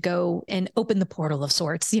happy to go and open the portal of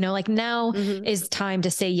sorts, like now is time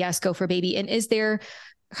to say, yes, go for baby. And is there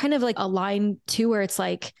kind of like a line too, where it's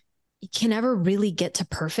like, you can never really get to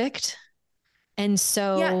perfect. And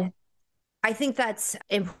so I think that's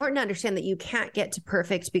important to understand that you can't get to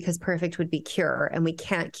perfect, because perfect would be cure, and we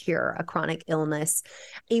can't cure a chronic illness.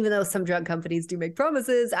 Even though some drug companies do make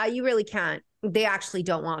promises, you really can't. They actually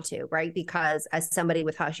don't want to, right? Because as somebody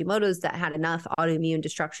with Hashimoto's that had enough autoimmune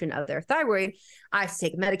destruction of their thyroid, I have to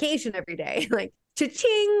take medication every day. Like,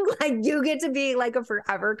 cha-ching, like you get to be like a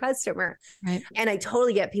forever customer. Right. And I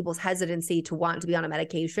totally get people's hesitancy to want to be on a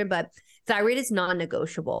medication, but thyroid is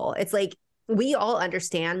non-negotiable. It's like, we all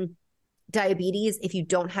understand diabetes. If you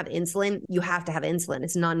don't have insulin, you have to have insulin.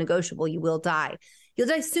 It's non-negotiable. You will die. You'll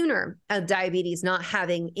die sooner of diabetes not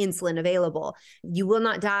having insulin available. You will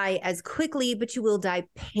not die as quickly, but you will die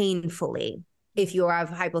painfully if you have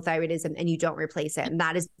hypothyroidism and you don't replace it. And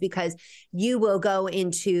that is because you'll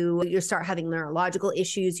start having neurological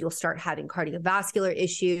issues. You'll start having cardiovascular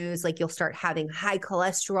issues. Like, you'll start having high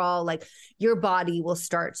cholesterol. Like, your body will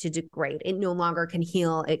start to degrade. It no longer can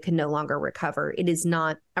heal. It can no longer recover. It is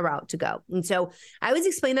not a route to go. And so I always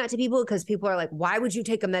explain that to people, because people are like, why would you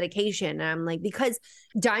take a medication? And I'm like, because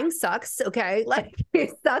dying sucks. Okay. Like,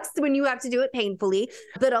 it sucks when you have to do it painfully,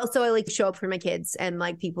 but also I like to show up for my kids and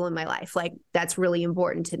like people in my life. Like, that's really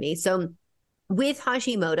important to me. So with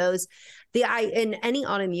Hashimoto's, in any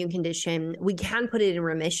autoimmune condition, we can put it in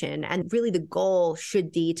remission. And really the goal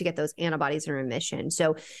should be to get those antibodies in remission.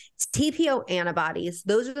 So TPO antibodies,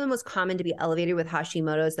 those are the most common to be elevated with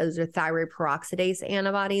Hashimoto's. Those are thyroid peroxidase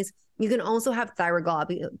antibodies. You can also have thyroid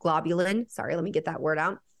globulin. Sorry, let me get that word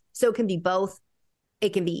out. So it can be both.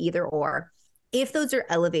 It can be either or. If those are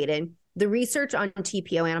elevated, the research on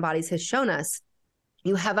TPO antibodies has shown us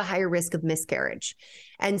you have a higher risk of miscarriage.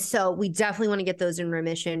 And so we definitely want to get those in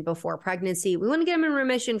remission before pregnancy. We want to get them in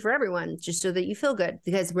remission for everyone, just so that you feel good,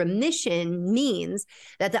 because remission means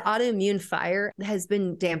that the autoimmune fire has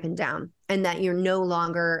been dampened down and that you're no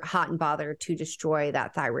longer hot and bothered to destroy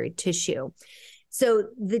that thyroid tissue. So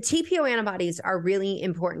the TPO antibodies are really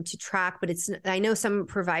important to track, but I know some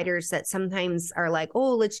providers that sometimes are like,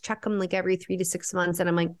 oh, let's check them like every 3 to 6 months. And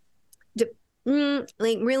I'm like,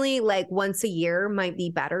 like really, like once a year might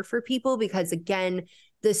be better for people, because again,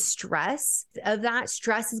 the stress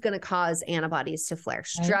is going to cause antibodies to flare.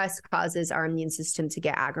 Right. Stress causes our immune system to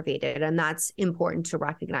get aggravated, and that's important to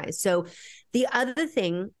recognize. So the other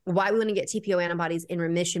thing why we want to get TPO antibodies in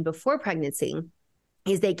remission before pregnancy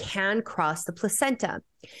is they can cross the placenta.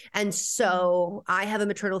 And so I have a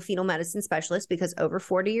maternal fetal medicine specialist, because over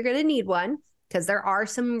 40, you're going to need one, because there are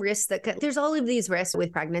some risks there's all of these risks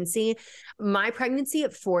with pregnancy. My pregnancy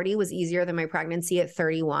at 40 was easier than my pregnancy at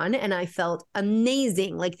 31. And I felt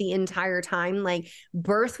amazing like the entire time. Like,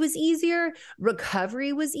 birth was easier.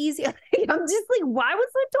 Recovery was easier. I'm just like, why was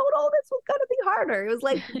I told all this was going to be harder? It was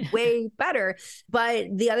like way better. But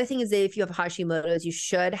the other thing is that if you have Hashimoto's, you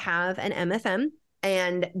should have an MFM.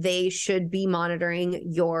 And they should be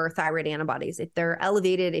monitoring your thyroid antibodies. If they're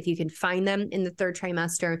elevated, if you can find them in the 3rd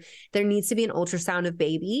trimester, there needs to be an ultrasound of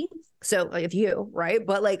baby. So if you, right?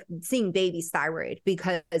 But like seeing baby's thyroid,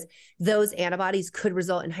 because those antibodies could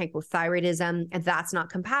result in hypothyroidism, and that's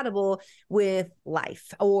not compatible with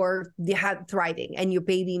life or thriving. And your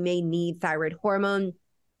baby may need thyroid hormone.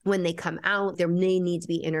 When they come out, there may need to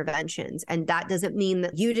be interventions. And that doesn't mean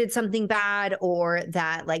that you did something bad or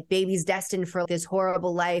that like baby's destined for this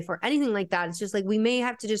horrible life or anything like that. It's just like, we may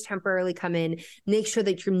have to just temporarily come in, make sure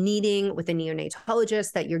that you're meeting with a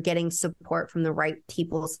neonatologist, that you're getting support from the right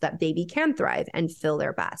people so that baby can thrive and feel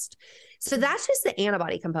their best. So that's just the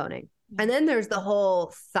antibody component. And then there's the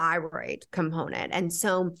whole thyroid component. And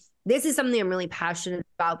so this is something I'm really passionate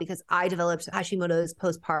about because I developed Hashimoto's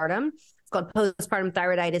postpartum. It's called postpartum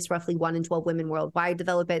thyroiditis. Roughly 1 in 12 women worldwide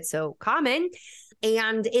develop it. So common.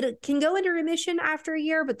 And it can go into remission after a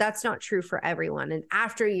year, but that's not true for everyone. And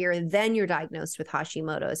after a year, then you're diagnosed with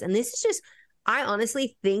Hashimoto's. And this is just, I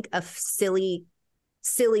honestly think, a silly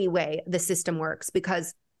way the system works,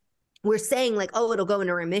 because we're saying like, oh, it'll go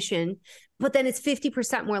into remission, but then it's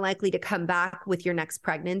 50% more likely to come back with your next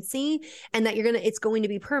pregnancy, and that it's going to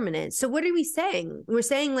be permanent. So what are we saying? We're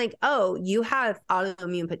saying like, oh, you have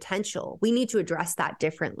autoimmune potential. We need to address that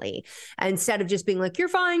differently, instead of just being like, you're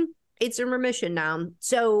fine, it's in remission now.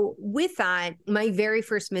 So with that, my very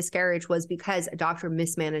first miscarriage was because a doctor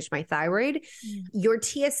mismanaged my thyroid. Your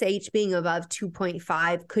TSH being above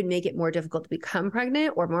 2.5 could make it more difficult to become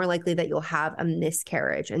pregnant, or more likely that you'll have a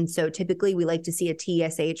miscarriage. And so typically we like to see a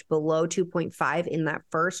TSH below 2.5 in that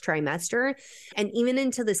first trimester, and even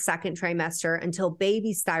into the second trimester, until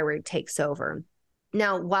baby's thyroid takes over.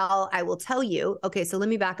 Now, while I will tell you, okay, so let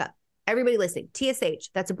me back up. Everybody listening, TSH,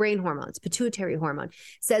 that's a brain hormone. It's pituitary hormone.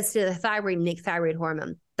 Says to the thyroid, make thyroid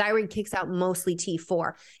hormone. Thyroid kicks out mostly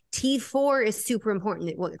T4. T4 is super important.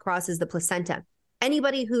 It crosses the placenta.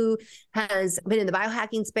 Anybody who has been in the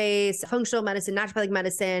biohacking space, functional medicine, naturopathic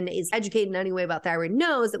medicine, is educated in any way about thyroid,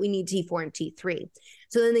 knows that we need T4 and T3.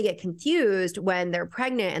 So then they get confused when they're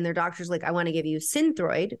pregnant and their doctor's like, I want to give you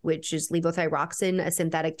Synthroid, which is levothyroxine, a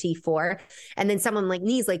synthetic T4. And then someone like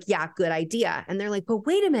me is like, yeah, good idea. And they're like, but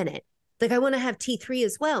wait a minute. Like, I want to have T3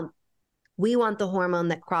 as well. We want the hormone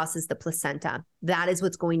that crosses the placenta. That is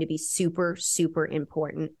what's going to be super, super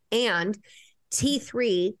important. And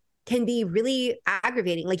T3 can be really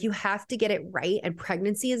aggravating. Like, you have to get it right. And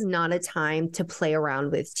pregnancy is not a time to play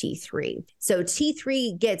around with T3. So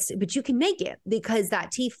T3 but you can make it, because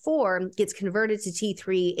that T4 gets converted to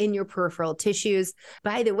T3 in your peripheral tissues.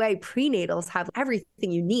 By the way, prenatals have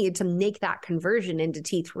everything you need to make that conversion into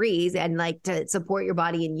T3s and like to support your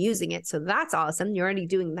body in using it. So that's awesome. You're already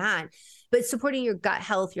doing that. But supporting your gut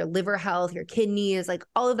health, your liver health, your kidneys, like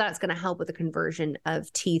all of that's going to help with the conversion of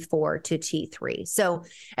T4 to T3. So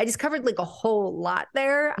I just covered like a whole lot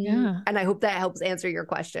there. Yeah. And I hope that helps answer your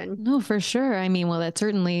question. No, for sure. I mean, well, that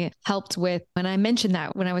certainly helped with when I mentioned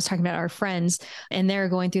that when I was talking about our friends and they're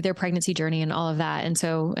going through their pregnancy journey and all of that. And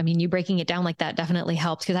so, I mean, you breaking it down like that definitely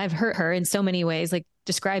helped, because I've hurt her in so many ways, like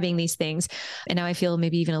describing these things. And now I feel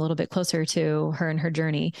maybe even a little bit closer to her and her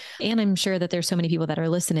journey. And I'm sure that there's so many people that are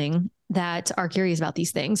listening that are curious about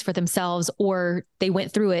these things for themselves, or they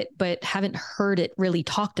went through it, but haven't heard it really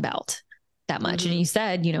talked about that much. And you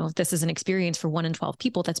said, this is an experience for 1 in 12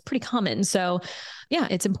 people. That's pretty common. So yeah,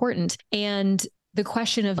 it's important. And the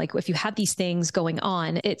question of like, if you have these things going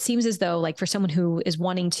on, it seems as though like for someone who is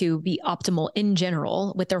wanting to be optimal in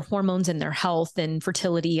general with their hormones and their health and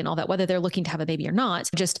fertility and all that, whether they're looking to have a baby or not,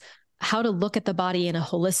 just how to look at the body in a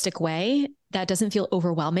holistic way that doesn't feel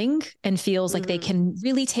overwhelming and feels like they can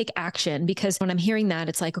really take action. Because when I'm hearing that,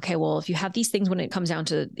 it's like, okay, well, if you have these things, when it comes down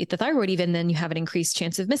to the thyroid, even then you have an increased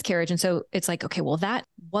chance of miscarriage. And so it's like, okay, well, that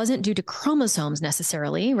wasn't due to chromosomes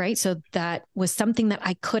necessarily, right? So that was something that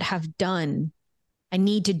I could have done. I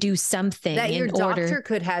need to do something that your doctor order.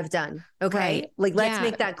 could have done. Okay. Right. Like, let's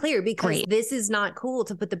make that clear, because this is not cool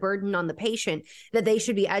to put the burden on the patient that they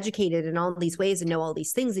should be educated in all these ways and know all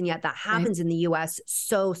these things. And yet that happens in the US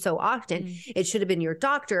so often. It should have been your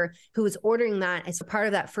doctor who was ordering that as part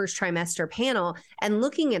of that first trimester panel and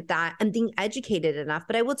looking at that and being educated enough.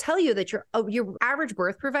 But I will tell you that your average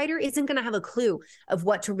birth provider isn't going to have a clue of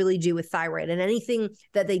what to really do with thyroid. And anything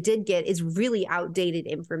that they did get is really outdated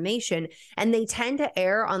information. And they tend to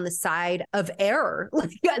err on the side of error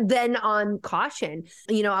than on caution.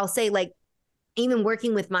 I'll say, like, even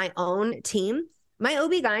working with my own team, my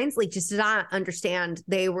OB-GYNs like just did not understand.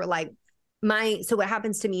 They were like, so what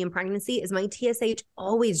happens to me in pregnancy is my TSH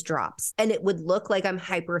always drops, and it would look like I'm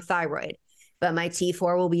hyperthyroid, but my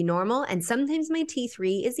T4 will be normal. And sometimes my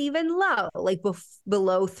T3 is even low, like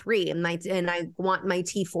below 3. And I want my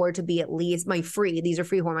T4 to be at least these are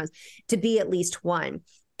free hormones, to be at least 1.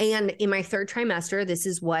 And in my third trimester, this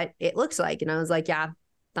is what it looks like. And I was like, yeah,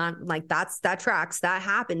 that tracks. That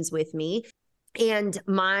happens with me. And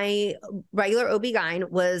my regular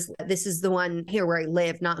OB-GYN this is the one here where I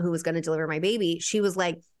live, not who was going to deliver my baby. She was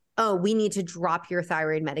like, oh, we need to drop your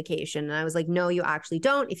thyroid medication. And I was like, no, you actually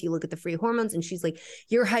don't. If you look at the free hormones. And she's like,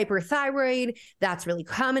 you're hyperthyroid. That's really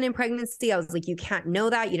common in pregnancy. I was like, you can't know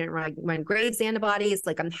that. You didn't run Graves antibodies.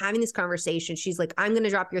 Like, I'm having this conversation. She's like, I'm going to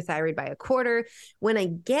drop your thyroid by 1/4. When I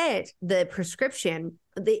get the prescription,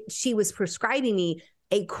 she was prescribing me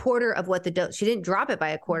 1/4 of what the dose. She didn't drop it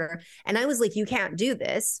by 1/4. And I was like, you can't do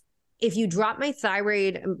this. if you drop my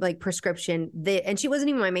thyroid like prescription, and she wasn't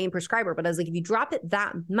even my main prescriber, but I was like, if you drop it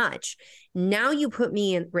that much, now you put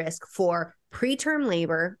me in risk for preterm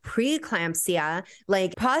labor, preeclampsia,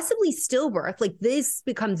 like possibly stillbirth. Like this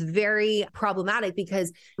becomes very problematic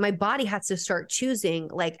because my body has to start choosing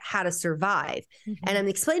like how to survive. Mm-hmm. And I'm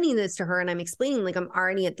explaining this to her, and I'm explaining like I'm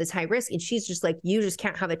already at this high risk. And she's just like, you just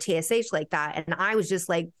can't have a TSH like that. And I was just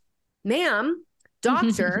like, ma'am,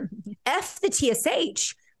 doctor, F the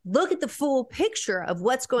TSH. Look at the full picture of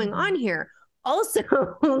what's going on here. Also,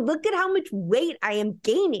 look at how much weight I am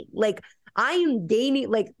gaining. Like I am gaining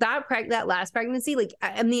like that last pregnancy. Like,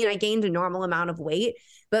 I mean, I gained a normal amount of weight,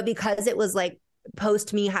 but because it was like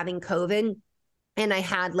post me having COVID, and I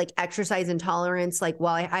had like exercise intolerance, like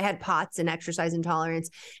I had POTS and exercise intolerance.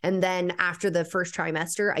 And then after the first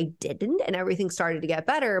trimester, I didn't, and everything started to get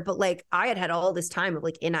better. But like I had all this time of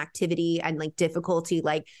like inactivity and like difficulty,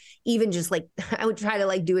 like even just like I would try to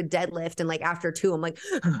like do a deadlift. And like after 2, I'm like,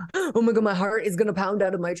 oh my God, my heart is going to pound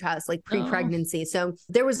out of my chest, like pre-pregnancy. So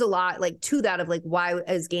there was a lot like to that of like why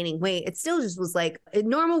I was gaining weight. It still just was like a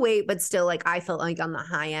normal weight, but still like I felt like on the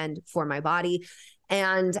high end for my body.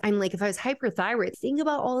 And I'm like, if I was hyperthyroid, think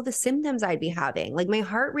about all the symptoms I'd be having. Like my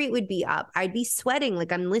heart rate would be up. I'd be sweating.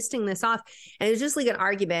 Like I'm listing this off. And it was just like an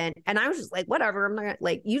argument. And I was just like, whatever. I'm not gonna,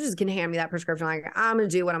 like, you just can hand me that prescription. Like I'm going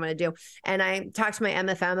to do what I'm going to do. And I talked to my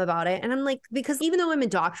MFM about it. And I'm like, because even though I'm a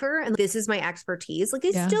doctor and this is my expertise, like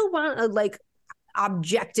I still want a like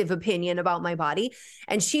objective opinion about my body.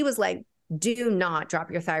 And she was like, do not drop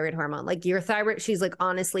your thyroid hormone. Like your thyroid, she's like,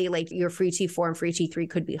 honestly, like your free T4 and free T3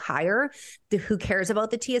 could be higher. Who cares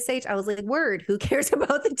about the TSH? I was like, word, who cares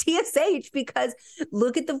about the TSH? Because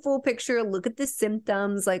look at the full picture, look at the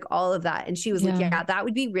symptoms, like all of that. And she was like, yeah, that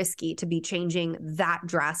would be risky to be changing that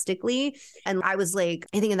drastically. And I was like,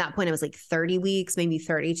 I think at that point I was like 30 weeks, maybe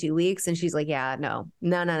 32 weeks. And she's like, yeah, no,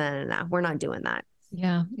 we're not doing that.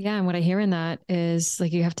 Yeah. Yeah. And what I hear in that is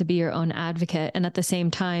like, you have to be your own advocate. And at the same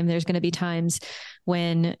time, there's going to be times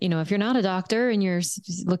when, you know, if you're not a doctor and you're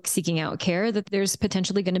seeking out care, that there's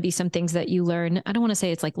potentially going to be some things that you learn. I don't want to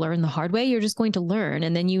say it's like learn the hard way. You're just going to learn.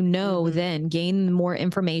 And then, you know, then gain more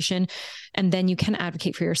information, and then you can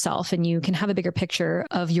advocate for yourself, and you can have a bigger picture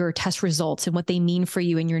of your test results and what they mean for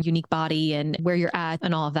you and your unique body and where you're at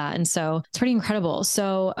and all of that. And so it's pretty incredible.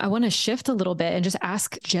 So I want to shift a little bit and just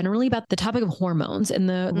ask generally about the topic of hormones and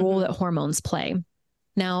the role that hormones play.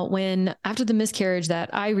 Now, after the miscarriage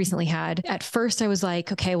that I recently had, at first I was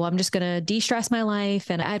like, okay, well, I'm just going to de-stress my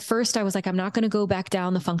life. And at first I was like, I'm not going to go back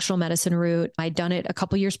down the functional medicine route. I'd done it a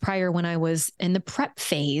couple years prior when I was in the prep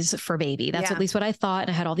phase for baby. That's at least what I thought.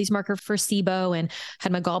 And I had all these markers for SIBO and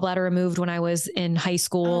had my gallbladder removed when I was in high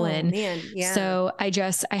school. So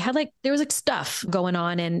I had like, there was like stuff going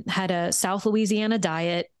on, and had a South Louisiana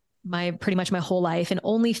diet pretty much my whole life, and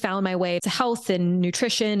only found my way to health and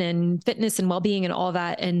nutrition and fitness and well-being and all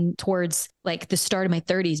that. And towards like the start of my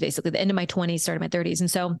 30s, basically the end of my 20s, start of my 30s.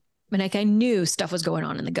 And so like I knew stuff was going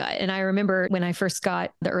on in the gut. And I remember when I first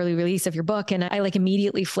got the early release of your book, and I like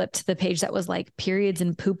immediately flipped to the page that was like periods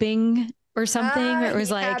and pooping or something. It was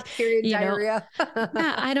like, period diarrhea.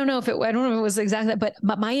 I don't know if it was exactly that,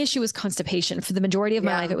 but my issue was constipation. For the majority of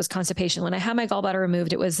my life, it was constipation. When I had my gallbladder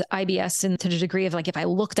removed, it was IBS, and to the degree of like, if I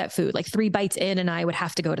looked at food, like 3 bites in and I would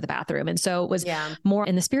have to go to the bathroom. And so it was more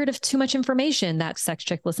in the spirit of too much information, that sex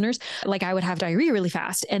chick listeners, like I would have diarrhea really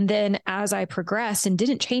fast. And then as I progressed and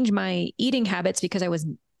didn't change my eating habits, because I was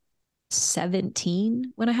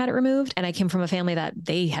 17 when I had it removed, and I came from a family that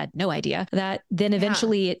they had no idea, that then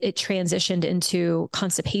eventually it transitioned into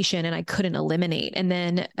constipation, and I couldn't eliminate. And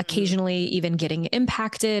then occasionally even getting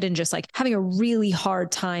impacted and just like having a really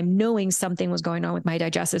hard time knowing something was going on with my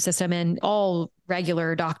digestive system. And all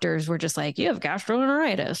regular doctors were just like, you have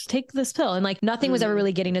gastroenteritis, take this pill. And like nothing was ever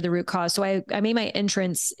really getting to the root cause. So I made my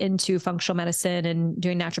entrance into functional medicine and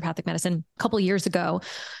doing naturopathic medicine a couple of years ago,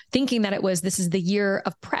 thinking that this is the year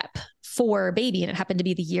of prep for baby. And it happened to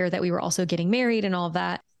be the year that we were also getting married and all of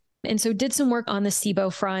that. And so did some work on the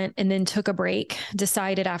SIBO front, and then took a break,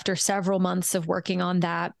 decided after several months of working on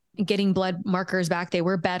that, getting blood markers back, they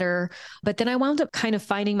were better. But then I wound up kind of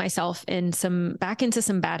finding myself back into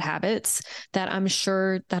some bad habits that I'm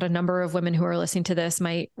sure that a number of women who are listening to this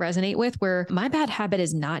might resonate with, where my bad habit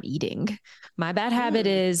is not eating. My bad habit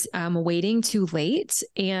is waiting too late.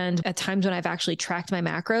 And at times when I've actually tracked my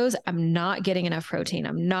macros, I'm not getting enough protein.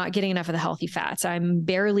 I'm not getting enough of the healthy fats. I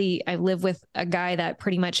live with a guy that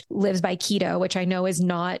pretty much lives by keto, which I know is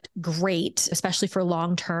not great, especially for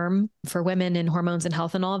long-term for women and hormones and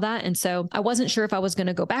health and all that. And so I wasn't sure if I was going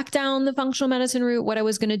to go back down the functional medicine route, what I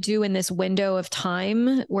was going to do in this window of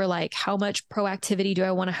time where like, how much proactivity do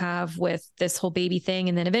I want to have with this whole baby thing?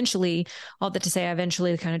 And then eventually, all that to say, I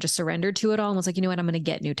eventually kind of just surrendered to it all and was like, you know what, I'm going to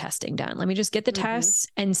get new testing done. Let me just get the tests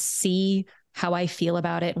and see how I feel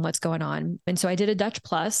about it and what's going on. And so I did a Dutch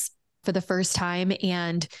Plus for the first time,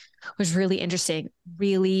 and it was really interesting.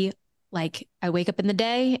 Really, like, I wake up in the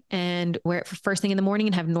day and wear it for first thing in the morning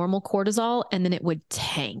and have normal cortisol, and then it would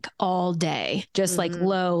tank all day, just like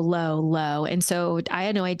low, low, low. And so I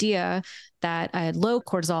had no idea that I had low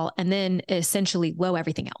cortisol and then essentially low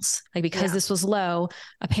everything else. Like, because this was low,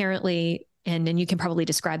 apparently, and then you can probably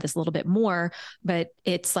describe this a little bit more, but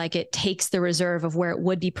it's like it takes the reserve of where it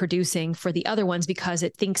would be producing for the other ones because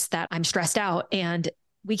it thinks that I'm stressed out and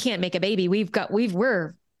we can't make a baby.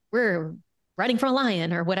 We're running from a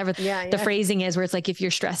lion or whatever the phrasing is, where it's like, if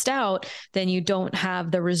you're stressed out, then you don't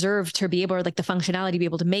have the reserve to be able, or like the functionality to be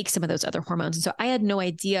able to make some of those other hormones. And so I had no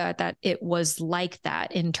idea that it was like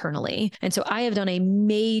that internally. And so I have done a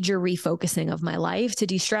major refocusing of my life to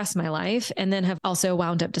de-stress my life, and then have also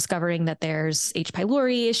wound up discovering that there's H.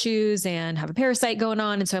 pylori issues and have a parasite going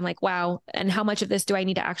on. And so I'm like, wow. And how much of this do I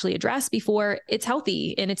need to actually address before it's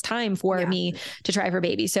healthy and it's time for me to try for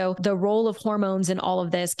baby? So the role of hormones in all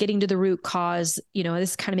of this, getting to the root cause, you know,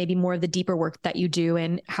 this kind of maybe more of the deeper work that you do,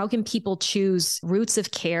 and how can people choose routes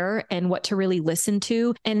of care and what to really listen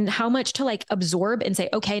to and how much to like absorb and say,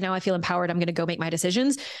 okay, now I feel empowered, I'm going to go make my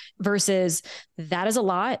decisions, versus that is a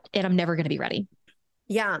lot and I'm never going to be ready.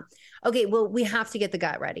 Yeah. Okay. Well, we have to get the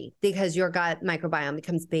gut ready, because your gut microbiome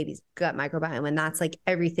becomes baby's gut microbiome. And that's like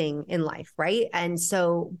everything in life. Right. And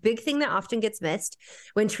so big thing that often gets missed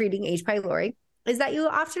when treating H. pylori is that you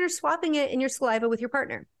often are swapping it in your saliva with your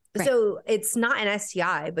partner. Right. So it's not an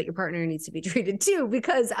STI, but your partner needs to be treated too,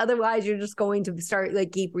 because otherwise you're just going to start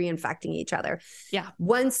like keep reinfecting each other. Yeah.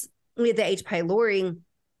 Once we get the H. pylori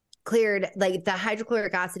cleared, like the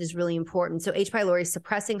hydrochloric acid is really important. So H. pylori is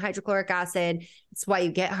suppressing hydrochloric acid. It's why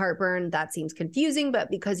you get heartburn. That seems confusing,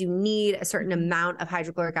 but because you need a certain amount of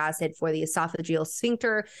hydrochloric acid for the esophageal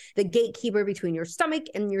sphincter, the gatekeeper between your stomach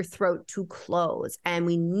and your throat, to close. And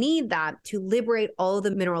we need that to liberate all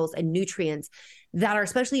the minerals and nutrients that are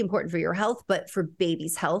especially important for your health, but for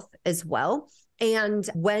baby's health as well. And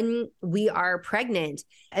when we are pregnant,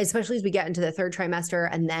 especially as we get into the third trimester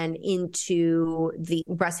and then into the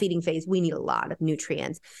breastfeeding phase, we need a lot of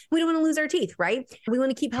nutrients. We don't want to lose our teeth, right? We want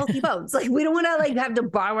to keep healthy bones. Like, we don't want to like have to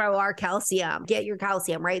borrow our calcium, get your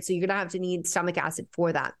calcium, right? So you're going to have to need stomach acid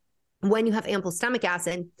for that. When you have ample stomach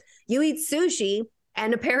acid, you eat sushi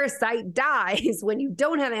and a parasite dies. When you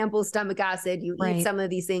don't have ample stomach acid, you eat some of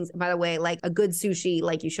these things. By the way, like a good sushi,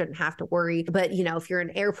 like you shouldn't have to worry. But, you know, if you're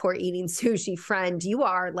an airport eating sushi friend, you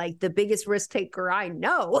are like the biggest risk taker I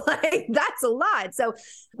know. Like, that's a lot. So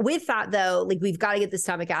with that though, like we've got to get the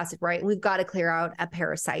stomach acid right. And we've got to clear out a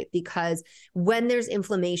parasite, because when there's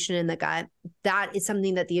inflammation in the gut, that is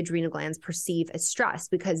something that the adrenal glands perceive as stress,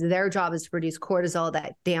 because their job is to produce cortisol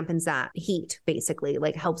that dampens that heat, basically,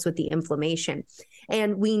 like helps with the inflammation.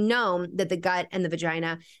 And we know that the gut and the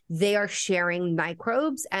vagina, they are sharing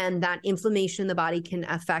microbes, and that inflammation in the body can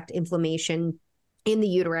affect inflammation in the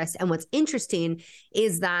uterus. And what's interesting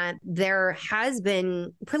is that there has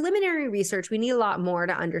been preliminary research. We need a lot more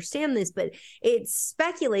to understand this, but it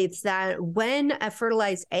speculates that when a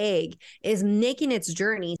fertilized egg is making its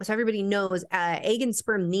journey, so everybody knows egg and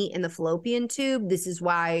sperm meet in the fallopian tube. This is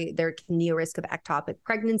why there can be a risk of ectopic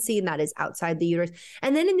pregnancy, and that is outside the uterus.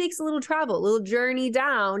 And then it makes a little travel, a little journey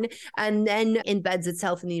down, and then embeds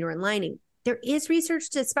itself in the uterine lining. There is research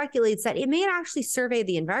that speculates that it may actually survey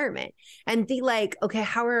the environment and be like, okay,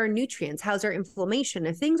 how are our nutrients? How's our inflammation?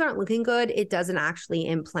 If things aren't looking good, it doesn't actually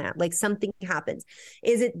implant. Like, something happens.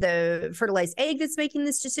 Is it the fertilized egg that's making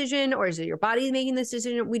this decision, or is it your body making this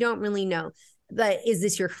decision? We don't really know. But is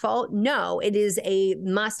this your fault? No, it is a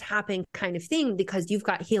must happen kind of thing, because you've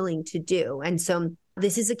got healing to do. And so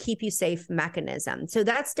this is a keep you safe mechanism. So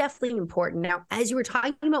that's definitely important. Now, as you were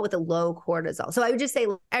talking about with the low cortisol, so I would just say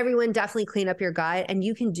everyone definitely clean up your gut, and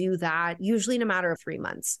you can do that usually in a matter of 3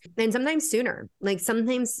 months, and sometimes sooner. Like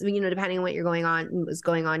sometimes, you know, depending on what's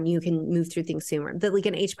going on, you can move through things sooner. But like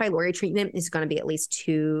an H. pylori treatment is going to be at least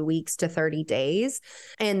 2 weeks to 30 days.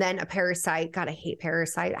 And then a parasite, God, I hate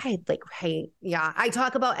parasite. I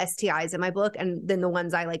talk about STIs in my book, and then the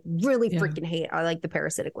ones I like really freaking hate are like the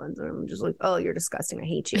parasitic ones. And I'm just like, oh, you're disgusting. I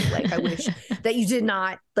hate you. Like, I wish that you did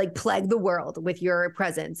not like plague the world with your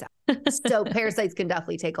presence. So parasites can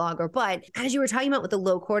definitely take longer. But as you were talking about with the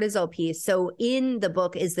low cortisol piece, so in the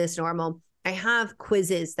book, Is This Normal? I have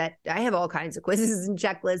quizzes that I have all kinds of quizzes and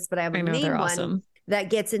checklists, but I have a main one that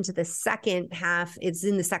gets into the second half. It's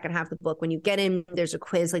in the second half of the book. When you get in, there's a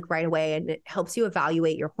quiz like right away, and it helps you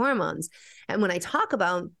evaluate your hormones. And when I talk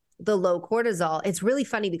about the low cortisol, it's really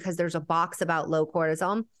funny because there's a box about low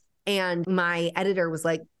cortisol, and my editor was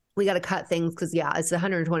like, we got to cut things because it's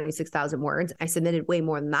 126,000 words. I submitted way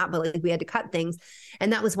more than that, but like we had to cut things.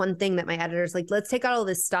 And that was one thing that my editor's like, let's take out all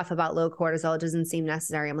this stuff about low cortisol. It doesn't seem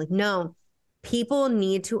necessary. I'm like, no. People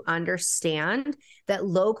need to understand that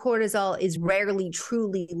low cortisol is rarely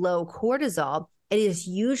truly low cortisol. It is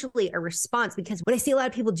usually a response, because what I see a lot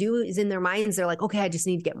of people do is in their minds, they're like, okay, I just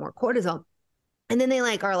need to get more cortisol. And then they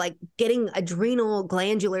are getting adrenal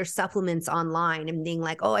glandular supplements online and being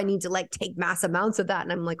like, oh, I need to take mass amounts of that.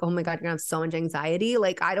 And I'm like, oh my God, you're gonna have so much anxiety.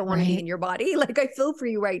 Like, I don't want to be in your body. Like, I feel for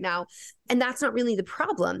you right now. And that's not really the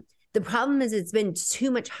problem. The problem is it's been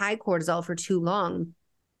too much high cortisol for too long.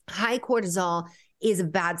 High cortisol is a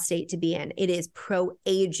bad state to be in. It is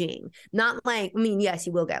pro-aging. Not yes,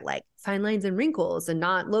 you will get fine lines and wrinkles and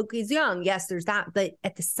not look as young. Yes, there's that. But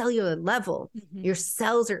at the cellular level, your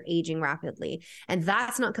cells are aging rapidly. And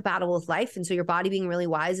that's not compatible with life. And so your body being really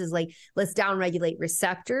wise is like, let's downregulate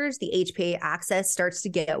receptors. The HPA axis starts to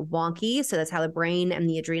get wonky. So that's how the brain and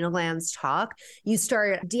the adrenal glands talk. You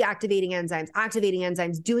start deactivating enzymes, activating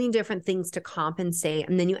enzymes, doing different things to compensate.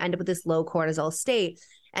 And then you end up with this low cortisol state.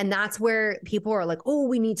 And that's where people are like, oh,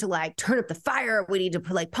 we need to turn up the fire. We need to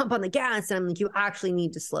pump on the gas. And I'm like, you actually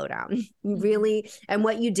need to slow down. You really, and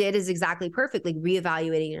what you did is exactly perfect,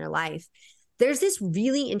 reevaluating your life. There's this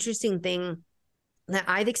really interesting thing that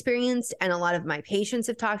I've experienced and a lot of my patients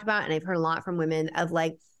have talked about, and I've heard a lot from women of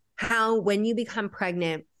how when you become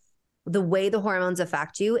pregnant, the way the hormones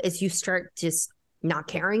affect you is you start just not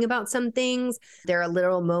caring about some things. There are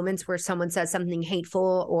literal moments where someone says something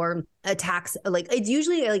hateful or attacks. It's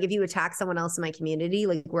usually if you attack someone else in my community,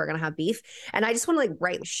 we're going to have beef. And I just want to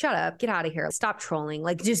write, shut up, get out of here. Stop trolling.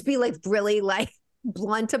 Just be really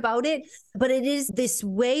blunt about it. But it is this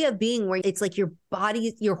way of being where it's your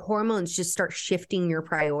body, your hormones just start shifting your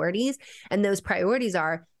priorities. And those priorities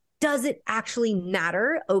are, does it actually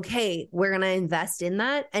matter? Okay, we're going to invest in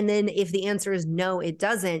that. And then if the answer is no, it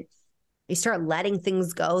doesn't, you start letting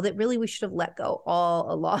things go that really we should have let go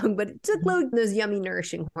all along. But it took those yummy,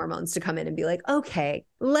 nourishing hormones to come in and be like, okay,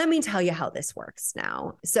 let me tell you how this works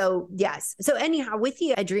now. So yes. So anyhow, with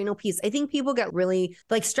the adrenal piece, I think people get really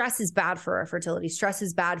stress is bad for our fertility. Stress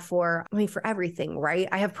is bad for everything, right?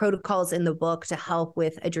 I have protocols in the book to help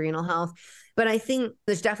with adrenal health. But I think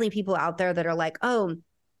there's definitely people out there that are like, oh,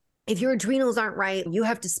 if your adrenals aren't right, you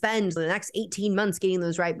have to spend the next 18 months getting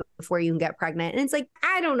those right before you can get pregnant. And it's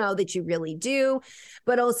I don't know that you really do,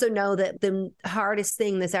 but also know that the hardest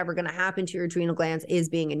thing that's ever going to happen to your adrenal glands is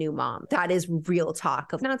being a new mom. That is real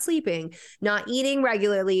talk of not sleeping, not eating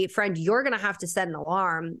regularly. Friend, you're going to have to set an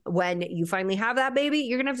alarm when you finally have that baby.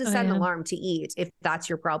 You're going to have to set an alarm to eat if that's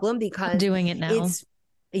your problem, because I'm doing it now.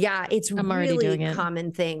 It's a really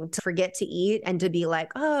common thing to forget to eat and to be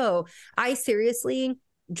like, oh, I seriously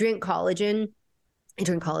drink collagen. I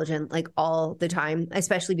drink collagen all the time,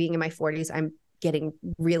 especially being in my 40s. I'm getting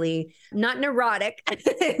really not neurotic.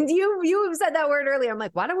 You have said that word earlier. I'm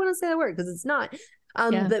like, why do I want to say that word? Because it's not.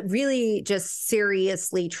 But really just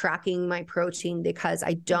seriously tracking my protein, because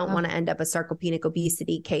I don't want to end up a sarcopenic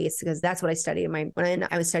obesity case, because that's what I studied when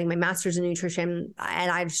I was studying my master's in nutrition, and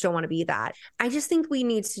I just don't want to be that. I just think we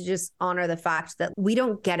need to just honor the fact that we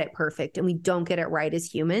don't get it perfect and we don't get it right as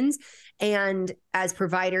humans. And as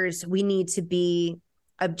providers, we need to be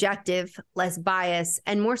objective, less biased,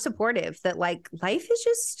 and more supportive, that life is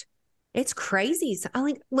just, it's crazy. So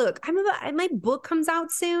I'm look, my book comes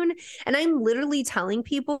out soon, and I'm literally telling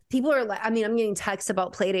people are I'm getting texts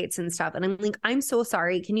about play dates and stuff. And I'm like, I'm so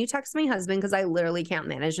sorry. Can you text my husband? Because I literally can't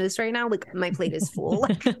manage this right now. My plate is full.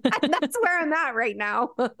 That's where I'm at right now.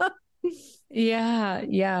 Yeah.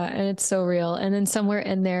 And it's so real. And then somewhere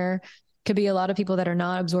in there could be a lot of people that are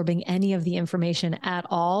not absorbing any of the information at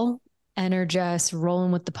all and are just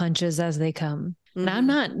rolling with the punches as they come. And I'm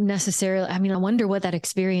not necessarily, I wonder what that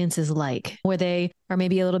experience is like, where they are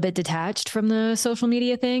maybe a little bit detached from the social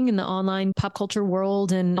media thing and the online pop culture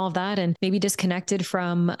world and all of that, and maybe disconnected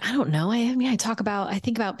from, I don't know. I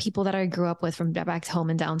think about people that I grew up with from back home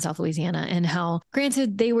in down South Louisiana, and how,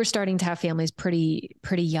 granted, they were starting to have families pretty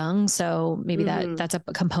young. So maybe that's a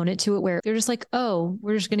component to it, where they're just like, oh,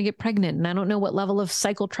 we're just going to get pregnant. And I don't know what level of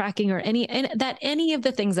cycle tracking or any of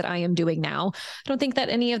the things that I am doing now. I don't think that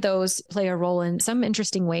any of those play a role. In some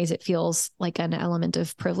interesting ways, it feels like an element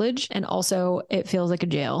of privilege, and also it feels like a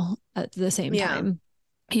jail at the same time.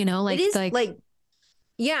 It is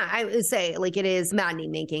I would say it is maddening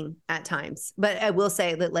making at times, but I will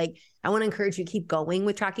say that I want to encourage you to keep going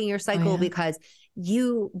with tracking your cycle, because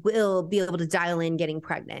you will be able to dial in getting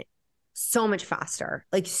pregnant so much faster.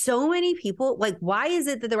 Like so many people, like, why is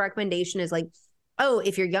it that the recommendation is like, oh,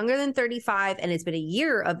 if you're younger than 35 and it's been a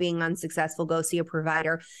year of being unsuccessful, go see a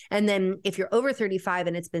provider. And then if you're over 35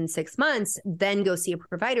 and it's been 6 months, then go see a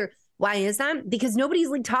provider. Why is that? Because nobody's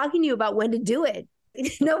like talking to you about when to do it.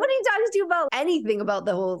 Nobody talks to you about anything about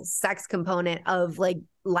the whole sex component of like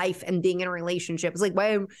life and being in a relationship. It's like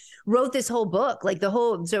why I wrote this whole book, like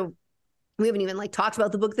so we haven't even like talked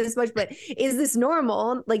about the book this much, but is this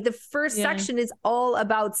normal? Like the first section is all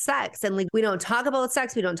about sex. And like, we don't talk about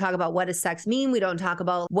sex. We don't talk about what does sex mean. We don't talk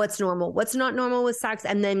about what's normal, what's not normal with sex.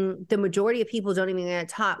 And then the majority of people don't even get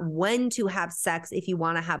taught when to have sex if you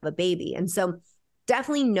want to have a baby. And so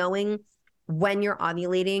definitely knowing when you're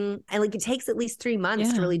ovulating, and like, it takes at least 3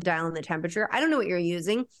 months to really dial in the temperature. I don't know what you're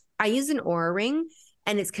using. I use an Oura ring.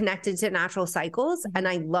 And it's connected to natural cycles. And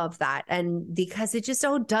I love that. And because it just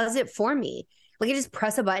does it for me. Like I just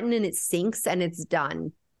press a button and it syncs and it's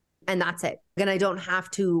done. And that's it. And I don't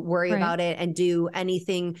have to worry about it and do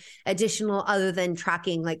anything additional other than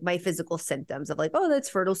tracking like my physical symptoms of like, oh,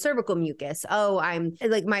 that's fertile cervical mucus. Oh, I'm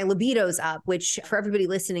like, my libido's up, which for everybody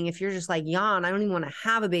listening, if you're just like, yawn, I don't even want to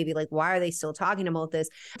have a baby. Like, why are they still talking about this?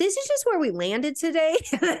 This is just where we landed today.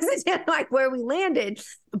 This is like where we landed.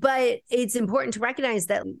 But it's important to recognize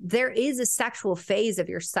that there is a sexual phase of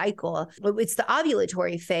your cycle. It's the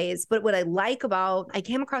ovulatory phase. But what I like I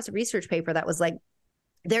came across a research paper that was like,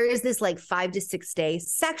 there is this like 5 to 6 day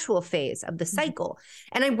sexual phase of the cycle.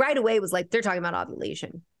 And I right away was like, they're talking about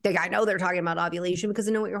ovulation. Like, I know they're talking about ovulation because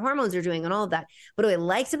I know what your hormones are doing and all of that. But what I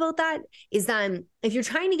liked about that is that if you're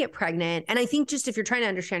trying to get pregnant, and I think just if you're trying to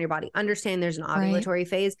understand your body, understand there's an ovulatory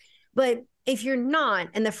phase. But if you're not,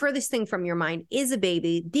 and the furthest thing from your mind is a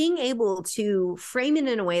baby, being able to frame it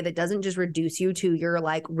in a way that doesn't just reduce you to your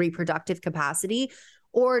like reproductive capacity,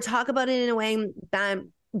 or talk about it in a way that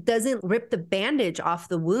doesn't rip the bandage off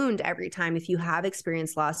the wound every time if you have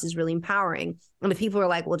experienced loss, is really empowering. And if people are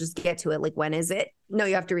like, well, just get to it. Like, when is it? No,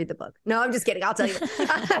 you have to read the book. No, I'm just kidding. I'll tell you.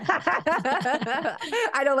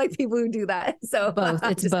 I don't like people who do that. So both.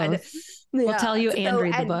 It's both. We'll tell you and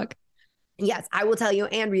read the book. Yes, I will tell you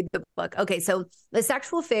and read the book. Okay, so the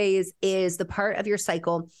sexual phase is the part of your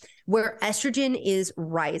cycle where estrogen is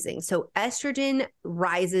rising. So estrogen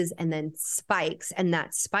rises and then spikes. And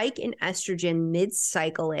that spike in estrogen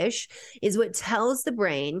mid-cycle-ish is what tells the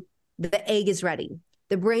brain that the egg is ready.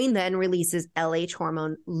 The brain then releases LH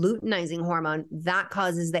hormone, luteinizing hormone, that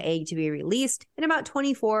causes the egg to be released in about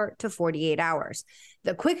 24 to 48 hours.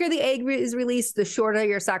 The quicker the egg is released, the shorter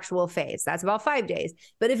your sexual phase. That's about 5 days.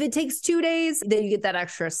 But if it takes 2 days, then you get that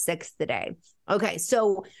extra 6th day. Okay,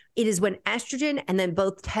 so it is when estrogen and then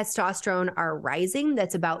both testosterone are rising.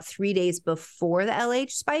 That's about 3 days before the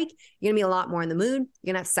LH spike. You're gonna be a lot more in the mood.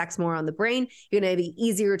 You're gonna have sex more on the brain. You're gonna be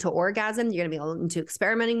easier to orgasm. You're gonna be into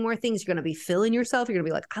experimenting more things. You're gonna be feeling yourself. You're gonna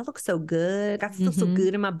be like, I look so good. I feel so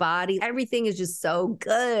good in my body. Everything is just so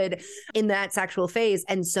good in that sexual phase.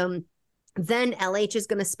 And so then LH is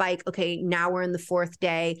going to spike. Okay, now we're in the 4th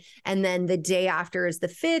day. And then the day after is the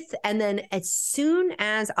 5th. And then as soon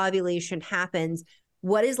as ovulation happens,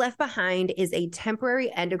 what is left behind is a temporary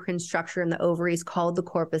endocrine structure in the ovaries called the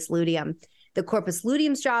corpus luteum. The corpus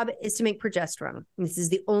luteum's job is to make progesterone. This is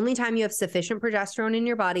the only time you have sufficient progesterone in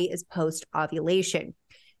your body is post-ovulation.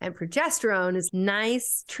 And progesterone is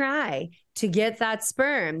nice try to get that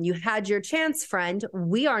sperm. You had your chance, friend.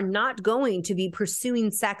 We are not going to be pursuing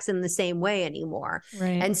sex in the same way anymore.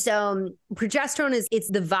 Right. And so progesterone it's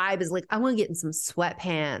the vibe is like, I want to get in some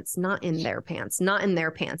sweatpants, not in their pants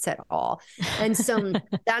at all. And so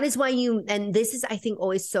that is why and this is, I think,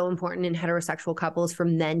 always so important in heterosexual couples for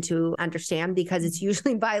men to understand, because it's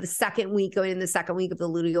usually by the second week, going in the second week of the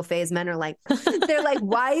luteal phase, men are like, they're like,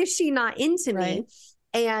 why is she not into me?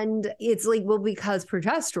 And it's like, well, because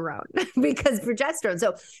progesterone.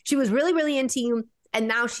 So she was really, really into you. And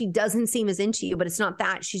now she doesn't seem as into you, but it's not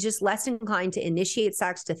that. She's just less inclined to initiate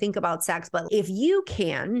sex, to think about sex. But if you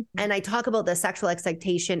can, and I talk about the sexual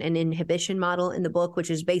excitation and inhibition model in the book, which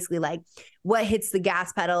is basically like what hits the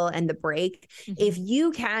gas pedal and the brake. If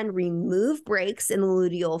you can remove brakes in the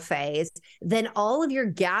luteal phase, then all of your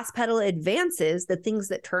gas pedal advances, the things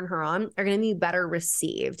that turn her on, are going to be better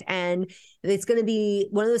received. And it's going to be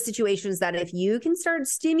one of those situations that if you can start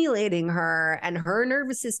stimulating her and her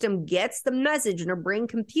nervous system gets the message and her brain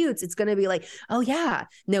computes, it's going to be like, oh yeah,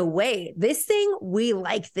 no way, this thing, we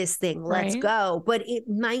like this thing, let's go. But it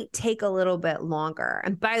might take a little bit longer.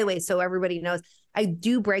 And by the way, so everybody knows, I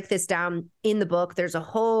do break this down in the book. There's a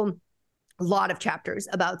whole lot of chapters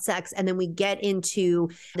about sex. And then we get into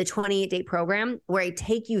the 28-day program where I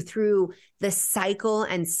take you through the cycle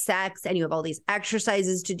and sex, and you have all these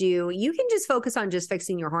exercises to do. You can just focus on just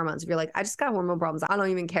fixing your hormones. If you're like, I just got hormone problems, I don't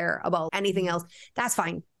even care about anything else, that's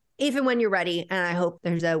fine. Even when you're ready, and I hope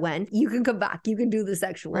there's a when, you can come back, you can do the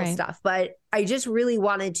sexual stuff. But I just really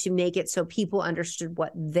wanted to make it so people understood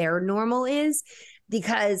what their normal is,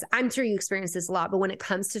 because I'm sure you experience this a lot, but when it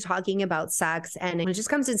comes to talking about sex, and when it just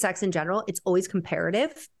comes to sex in general, it's always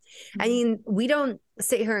comparative. I mean, we don't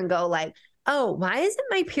sit here and go like, oh, why isn't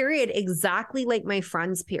my period exactly like my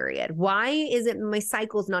friend's period? Why is it my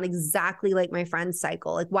cycle's not exactly like my friend's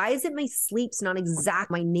cycle? Like, why is it my sleep's not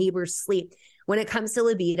exact my neighbor's sleep? When it comes to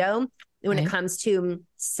libido, when it comes to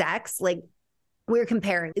sex, like, we're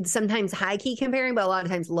comparing. It's sometimes high key comparing, but a lot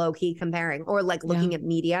of times low key comparing, or like looking at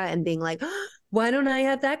media and being like, oh, why don't I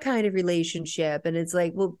have that kind of relationship? And it's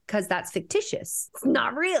like, well, because that's fictitious. It's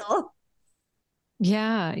not real.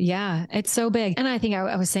 Yeah. Yeah. It's so big. And I think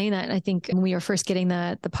I was saying that, I think when we were first getting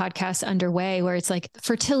the podcast underway, where it's like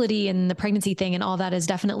fertility and the pregnancy thing and all that is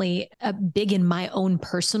definitely big in my own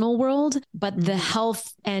personal world, but the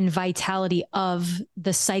health and vitality of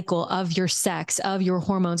the cycle, of your sex, of your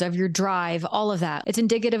hormones, of your drive, all of that, it's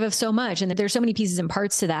indicative of so much. And there's so many pieces and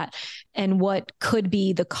parts to that. And what could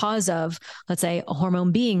be the cause of, let's say, a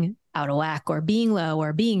hormone being out of whack, or being low,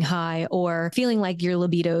 or being high, or feeling like your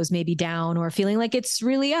libido is maybe down, or feeling like it's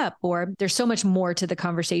really up, or there's so much more to the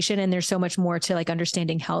conversation. And there's so much more to like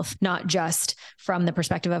understanding health, not just from the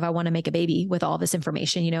perspective of, I want to make a baby with all this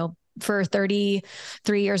information, you know, for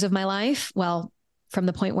 33 years of my life. Well, from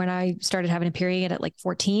the point when I started having a period at like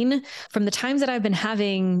 14, from the times that I've been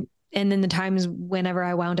having, and then the times whenever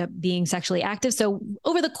I wound up being sexually active. So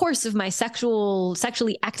over the course of my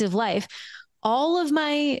sexually active life, all of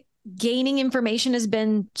my gaining information has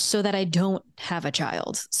been so that I don't have a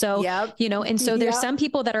child. So, you know, and so there's some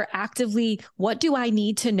people that are actively, what do I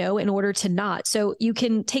need to know in order to not? So you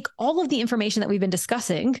can take all of the information that we've been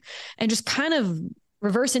discussing and just kind of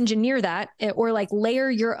reverse engineer that, or like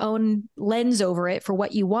layer your own lens over it for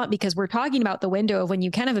what you want, because we're talking about the window of when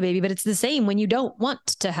you can have a baby, but it's the same when you don't want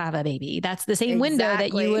to have a baby. That's the same window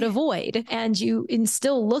that you would avoid. And you in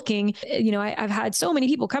still looking, you know, I've had so many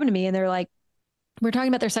people come to me and they're like, we're talking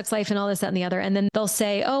about their sex life and all this, that, and the other. And then they'll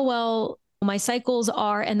say, oh, well, my cycles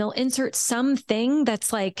are, and they'll insert something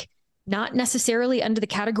that's like not necessarily under the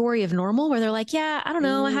category of normal, where they're like, yeah, I don't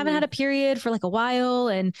know, I haven't had a period for like a while.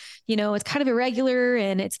 And, you know, it's kind of irregular.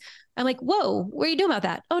 And I'm like, whoa, what are you doing about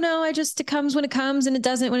that? Oh no, it comes when it comes and it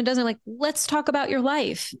doesn't when it doesn't. I'm like, let's talk about your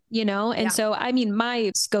life, you know? And so, I mean,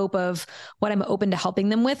 my scope of what I'm open to helping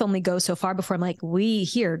them with only goes so far before I'm like,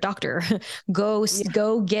 doctor,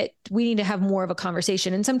 we need to have more of a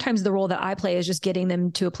conversation. And sometimes the role that I play is just getting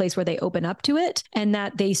them to a place where they open up to it and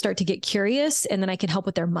that they start to get curious, and then I can help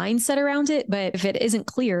with their mindset around it. But if it isn't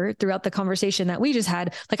clear throughout the conversation that we just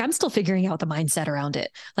had, like, I'm still figuring out the mindset around it.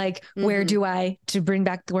 Like, where do I, to bring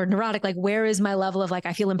back the word neurotic, like, where is my level of like,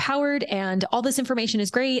 I feel empowered and all this information is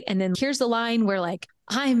great. And then here's the line where like,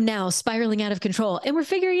 I'm now spiraling out of control, and we're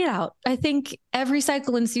figuring it out. I think every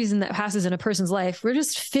cycle and season that passes in a person's life, we're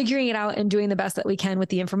just figuring it out and doing the best that we can with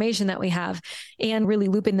the information that we have, and really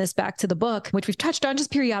looping this back to the book, which we've touched on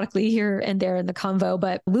just periodically here and there in the convo,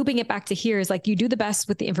 but looping it back to here is like, you do the best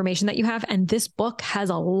with the information that you have. And this book has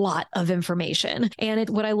a lot of information. And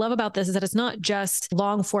what I love about this is that it's not just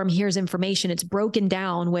long form, here's information. It's broken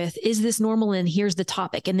down with, is this normal? And here's the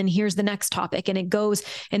topic. And then here's the next topic. And it goes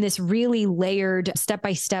in this really layered step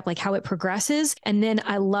by step, like how it progresses. And then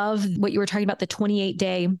I love what you were talking about, the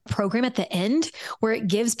 28-day program at the end, where it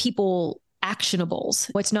gives people actionables.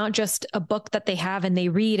 It's not just a book that they have and they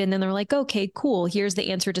read and then they're like, okay, cool, here's the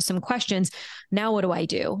answer to some questions. Now what do I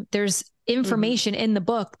do? There's information in the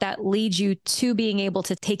book that leads you to being able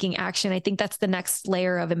to taking action. I think that's the next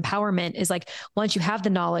layer of empowerment, is like, once you have the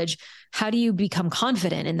knowledge, how do you become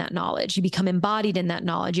confident in that knowledge? You become embodied in that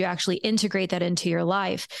knowledge. You actually integrate that into your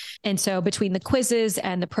life. And so between the quizzes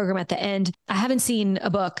and the program at the end, I haven't seen a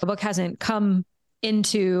book hasn't come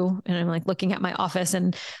into, and I'm like looking at my office,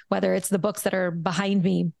 and whether it's the books that are behind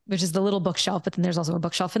me, which is the little bookshelf, but then there's also a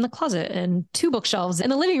bookshelf in the closet and 2 bookshelves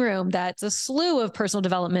in the living room. That's a slew of personal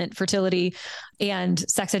development, fertility, and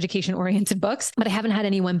sex education oriented books, but I haven't had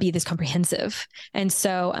anyone be this comprehensive. And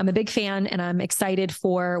so I'm a big fan, and I'm excited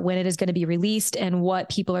for when it is going to be released and what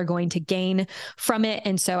people are going to gain from it.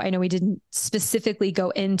 And so I know we didn't specifically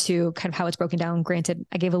go into kind of how it's broken down. Granted,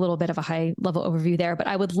 I gave a little bit of a high level overview there, but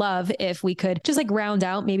I would love if we could just like round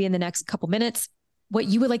out maybe in the next couple minutes what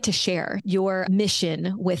you would like to share, your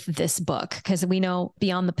mission with this book. Because we know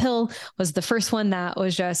Beyond the Pill was the first one that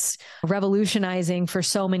was just revolutionizing for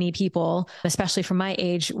so many people, especially from my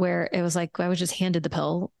age, where it was like, I was just handed the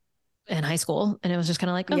pill in high school and it was just kind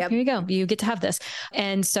of like, oh, Here you go. You get to have this.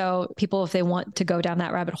 And so people, if they want to go down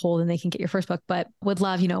that rabbit hole, then they can get your first book, but would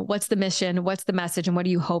love, what's the mission? What's the message? And what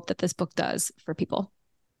do you hope that this book does for people?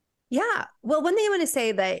 Yeah. Well, one thing I want to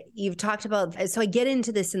say that you've talked about, so I get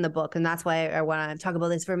into this in the book, and that's why I want to talk about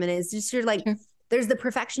this for a minute, is just you're like, there's the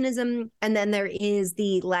perfectionism and then there is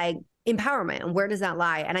the like empowerment. And where does that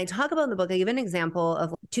lie? And I talk about in the book, I give an example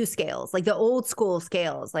of two scales, like the old school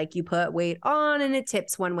scales, like you put weight on and it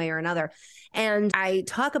tips one way or another. And I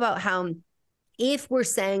talk about how if we're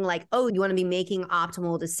saying like, oh, you want to be making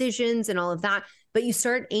optimal decisions and all of that, but you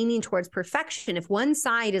start aiming towards perfection. If one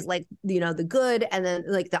side is like, the good and then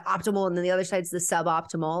like the optimal, and then the other side's the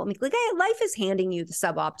suboptimal, I mean, like, hey, life is handing you the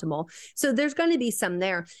suboptimal. So there's going to be some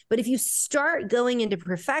there. But if you start going into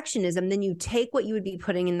perfectionism, then you take what you would be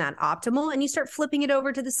putting in that optimal and you start flipping it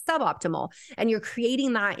over to the suboptimal, and you're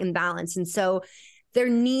creating that imbalance. And so there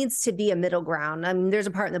needs to be a middle ground. I mean, there's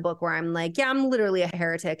a part in the book where I'm like, yeah, I'm literally a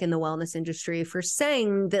heretic in the wellness industry for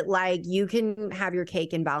saying that like you can have your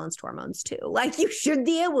cake and balanced hormones too. Like you should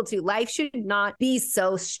be able to. Life should not be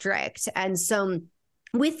so strict. And so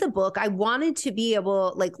with the book, I wanted to be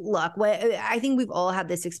able, like, look, I think we've all had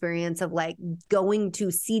this experience of like going to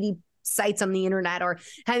seedy sites on the internet or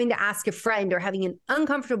having to ask a friend or having an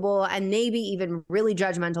uncomfortable and maybe even really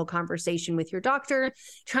judgmental conversation with your doctor,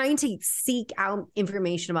 trying to seek out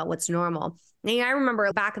information about what's normal. And I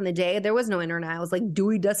remember back in the day, there was no internet. I was like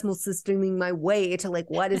Dewey Decimal Systeming my way to like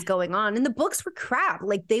what is going on. And the books were crap.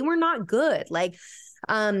 Like they were not good. Like,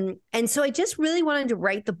 and so I just really wanted to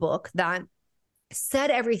write the book that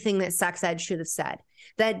said everything that sex ed should have said,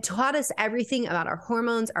 that taught us everything about our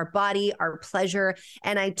hormones, our body, our pleasure.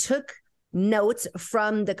 And I took notes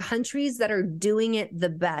from the countries that are doing it the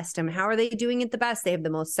best. And how are they doing it the best? They have the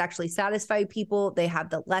most sexually satisfied people. They have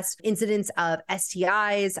the less incidence of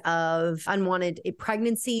STIs, of unwanted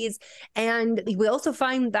pregnancies. And we also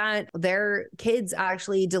find that their kids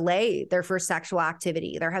actually delay their first sexual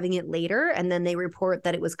activity. They're having it later, and then they report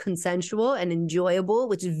that it was consensual and enjoyable,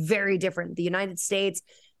 which is very different. The United States,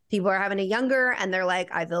 people are having it younger and they're like,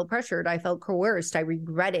 I felt pressured. I felt coerced. I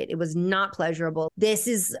regret it. It was not pleasurable. This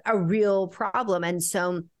is a real problem. And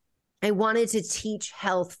so I wanted to teach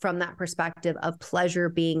health from that perspective of pleasure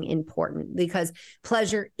being important, because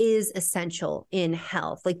pleasure is essential in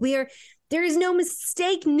health. Like there is no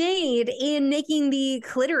mistake made in making the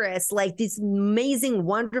clitoris like this amazing,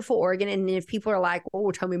 wonderful organ. And if people are like,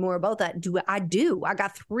 oh, tell me more about that. I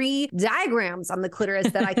got 3 diagrams on the clitoris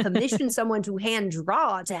that I commissioned someone to hand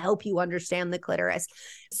draw to help you understand the clitoris.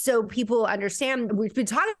 So people understand. We've been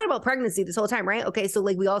talking about pregnancy this whole time, right? Okay. So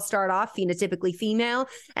like we all start off phenotypically female.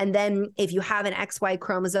 And then if you have an XY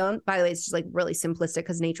chromosome, by the way, it's just like really simplistic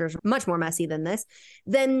because nature is much more messy than this,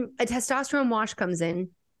 then a testosterone wash comes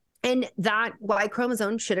in. And that Y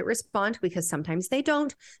chromosome, should it respond, because sometimes they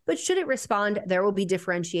don't, but should it respond, there will be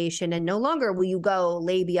differentiation. And no longer will you go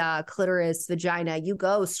labia, clitoris, vagina, you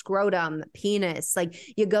go scrotum, penis, like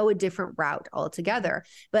you go a different route altogether.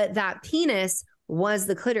 But that penis was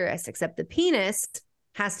the clitoris, except the penis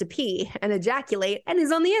has to pee and ejaculate and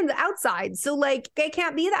is on the outside. So like it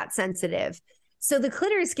can't be that sensitive. So the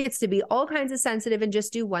clitoris gets to be all kinds of sensitive and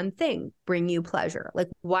just do one thing, bring you pleasure. Like,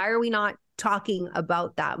 why are we not talking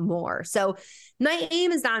about that more? So my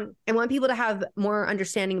aim is that I want people to have more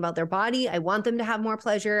understanding about their body. I want them to have more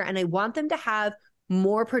pleasure, and I want them to have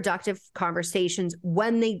more productive conversations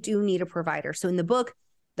when they do need a provider. So in the book,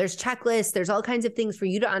 there's checklists, there's all kinds of things for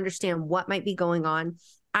you to understand what might be going on.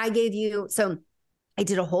 I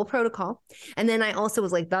did a whole protocol. And then I also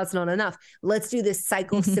was like, that's not enough. Let's do this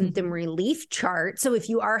cycle symptom relief chart. So if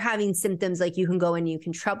you are having symptoms, like you can go and you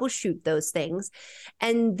can troubleshoot those things.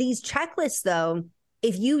 And these checklists, though,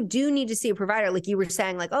 if you do need to see a provider, like you were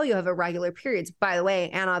saying, like, oh, you have irregular periods. By the way,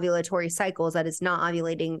 anovulatory cycles, that is not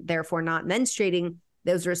ovulating, therefore not menstruating,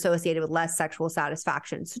 those are associated with less sexual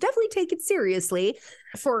satisfaction. So definitely take it seriously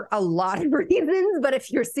for a lot of reasons. But if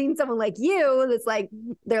you're seeing someone like you, that's like,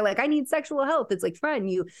 they're like, I need sexual health. It's like, friend,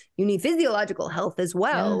 you need physiological health as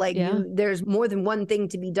well. There's more than one thing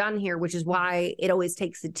to be done here, which is why it always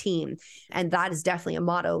takes a team. And that is definitely a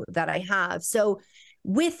motto that I have. So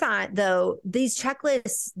with that, though, these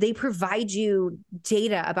checklists, they provide you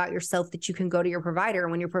data about yourself that you can go to your provider. And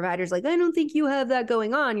when your provider's like, I don't think you have that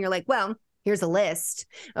going on, you're like, well, here's a list.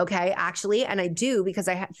 Okay, actually, and I do, because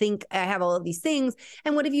I think I have all of these things.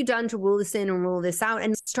 And what have you done to rule this in and rule this out,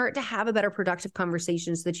 and start to have a better productive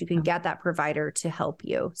conversation so that you can get that provider to help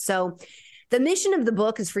you. So the mission of the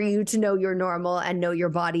book is for you to know you're normal and know your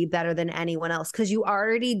body better than anyone else, because you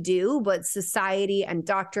already do, but society and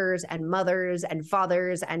doctors and mothers and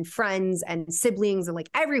fathers and friends and siblings and like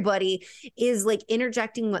everybody is like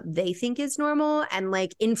interjecting what they think is normal and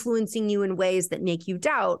like influencing you in ways that make you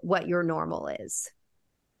doubt what your normal is.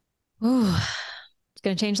 Ooh, it's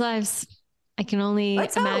going to change lives. I can only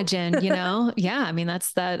imagine, Yeah. I mean,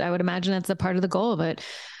 I would imagine that's a part of the goal, but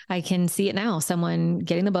I can see it now. Someone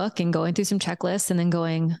getting the book and going through some checklists and then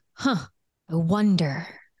going, I wonder.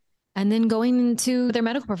 And then going to their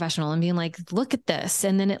medical professional and being like, look at this.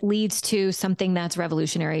 And then it leads to something that's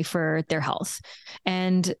revolutionary for their health.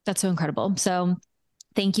 And that's so incredible. So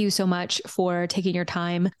thank you so much for taking your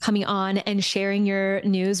time coming on and sharing your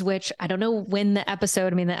news, which I don't know when the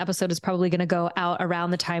episode is probably going to go out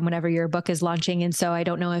around the time whenever your book is launching. And so I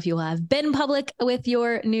don't know if you will have been public with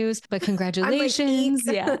your news, but congratulations.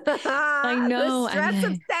 Yeah, I know. The stress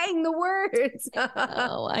of saying the words.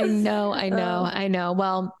 Oh, I know.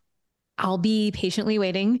 Well, I'll be patiently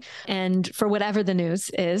waiting and for whatever the news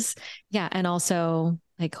is. Yeah. And also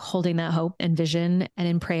like holding that hope and vision and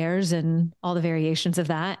in prayers and all the variations of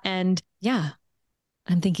that. And yeah,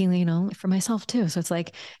 I'm thinking, for myself too. So it's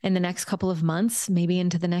like in the next couple of months, maybe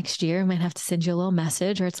into the next year, I might have to send you a little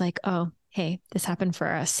message, or it's like, oh, hey, this happened for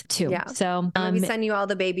us too. Yeah. So let me send you all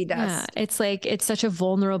the baby dust. Yeah, it's like, it's such a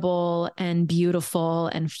vulnerable and beautiful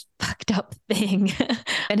and fucked up thing.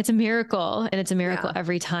 And it's a miracle,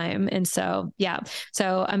 every time. And so, yeah.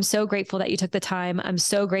 So I'm so grateful that you took the time. I'm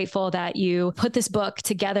so grateful that you put this book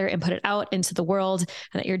together and put it out into the world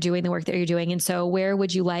and that you're doing the work that you're doing. And so where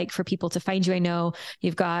would you like for people to find you? I know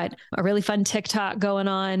you've got a really fun TikTok going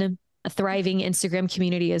on, a thriving Instagram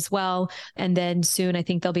community as well. And then soon, I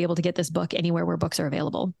think they'll be able to get this book anywhere where books are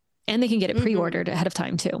available, and they can get it pre-ordered ahead of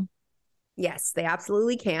time too. Yes, they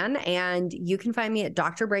absolutely can. And you can find me at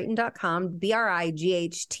drbrighten.com,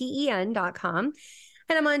 BRIGHTEN.com.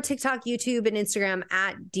 And I'm on TikTok, YouTube, and Instagram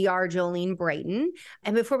at Jolene Brighten.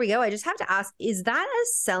 And before we go, I just have to ask, is that a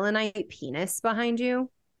selenite penis behind you?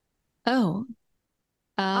 Oh,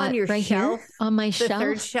 on your right shelf? Here? On my the shelf?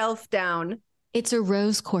 Third shelf down. It's a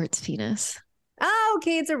rose quartz penis. Oh,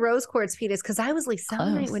 okay. It's a rose quartz penis. Cause I was like,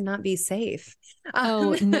 selenite would not be safe.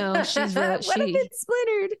 Oh no, she's what if it's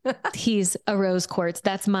splintered? He's a rose quartz.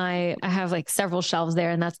 I have like several shelves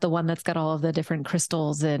there, and that's the one that's got all of the different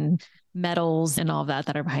crystals and metals and all of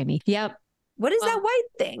that are behind me. Yep. What is that white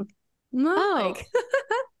thing?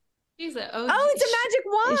 She's an OG. Oh, it's a magic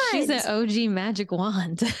wand. She's an OG magic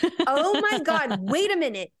wand. Oh my God. Wait a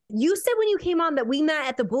minute. You said when you came on that we met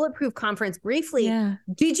at the Bulletproof conference briefly. Yeah.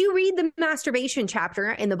 Did you read the masturbation chapter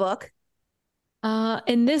in the book?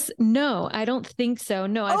 In this, no, I don't think so.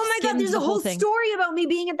 No. Oh my God. There's a whole story about me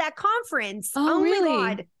being at that conference. Oh really?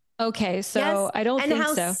 My God. Okay. So yes. I don't think so.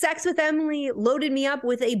 And how Sex with Emily loaded me up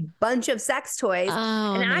with a bunch of sex toys.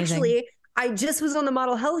 Oh, and amazing. Actually, I just was on the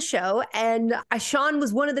Model Health show, and Sean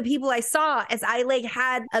was one of the people I saw as I like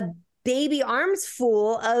had a baby arms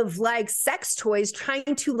full of like sex toys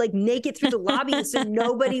trying to like make it through the lobby so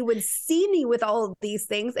nobody would see me with all of these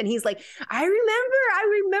things. And he's like, I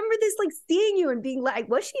remember this, like seeing you and being like,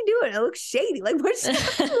 what's she doing? It looks shady. Like, what's she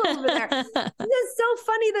doing over there? It's so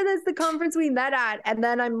funny that that's the conference we met at. And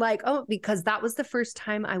then I'm like, oh, because that was the first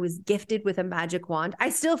time I was gifted with a magic wand. I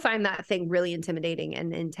still find that thing really intimidating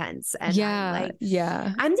and intense. And I'm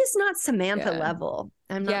just not Samantha level.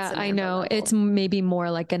 I'm not Samantha I know. level. It's maybe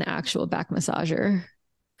more like an actual back massager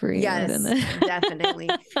for you. Yes, definitely.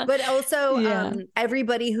 But also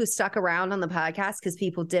everybody who stuck around on the podcast, because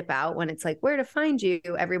people dip out when it's like, where to find you?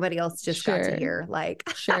 Everybody else just got to hear like,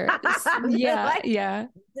 the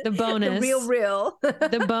bonus, the real,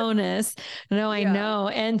 the bonus. No, I know.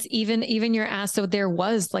 And even your ass. So there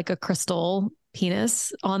was like a crystal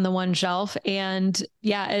penis on the one shelf. And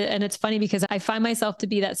and it's funny because I find myself to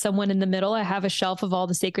be that someone in the middle. I have a shelf of all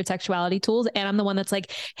the sacred sexuality tools, and I'm the one that's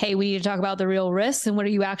like, hey, we need to talk about the real risks and what are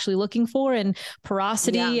you actually looking for, and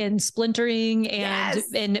porosity and splintering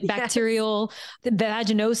and bacterial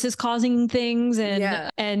vaginosis causing things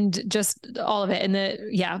and just all of it.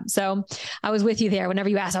 And so I was with you there. Whenever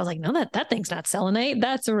you asked, I was like, no, that thing's not selenite.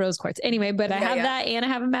 That's a rose quartz. Anyway, but I have that, and I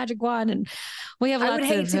have a magic wand, and we have lots of... I would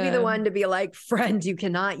hate to be the one to be like, friend, you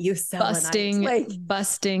cannot use selenite.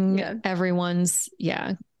 Busting everyone's,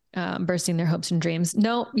 bursting their hopes and dreams.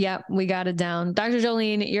 No, we got it down. Dr.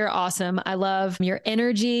 Jolene, you're awesome. I love your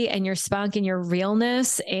energy and your spunk and your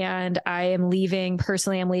realness. And I'm leaving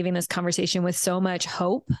this conversation with so much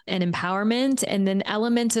hope and empowerment, and an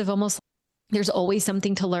element of almost there's always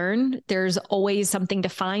something to learn. There's always something to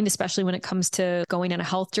find, especially when it comes to going on a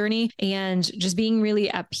health journey, and just being really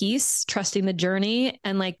at peace, trusting the journey,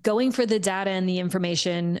 and like going for the data and the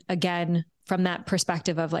information again, from that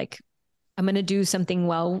perspective of like, I'm going to do something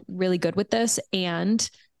really good with this. And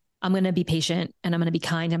I'm going to be patient, and I'm going to be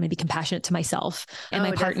kind. I'm going to be compassionate to myself and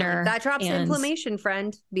my partner. Definitely. That drops inflammation,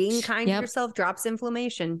 friend. Being kind to yourself drops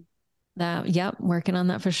inflammation. Working on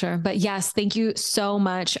that for sure. But yes, thank you so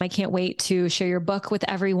much. I can't wait to share your book with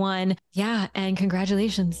everyone. Yeah. And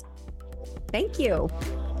congratulations. Thank you.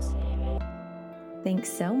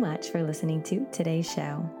 Thanks so much for listening to today's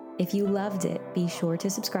show. If you loved it, be sure to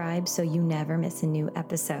subscribe so you never miss a new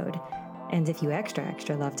episode. And if you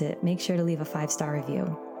extra loved it, make sure to leave a 5-star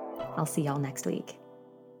review. I'll see y'all next week.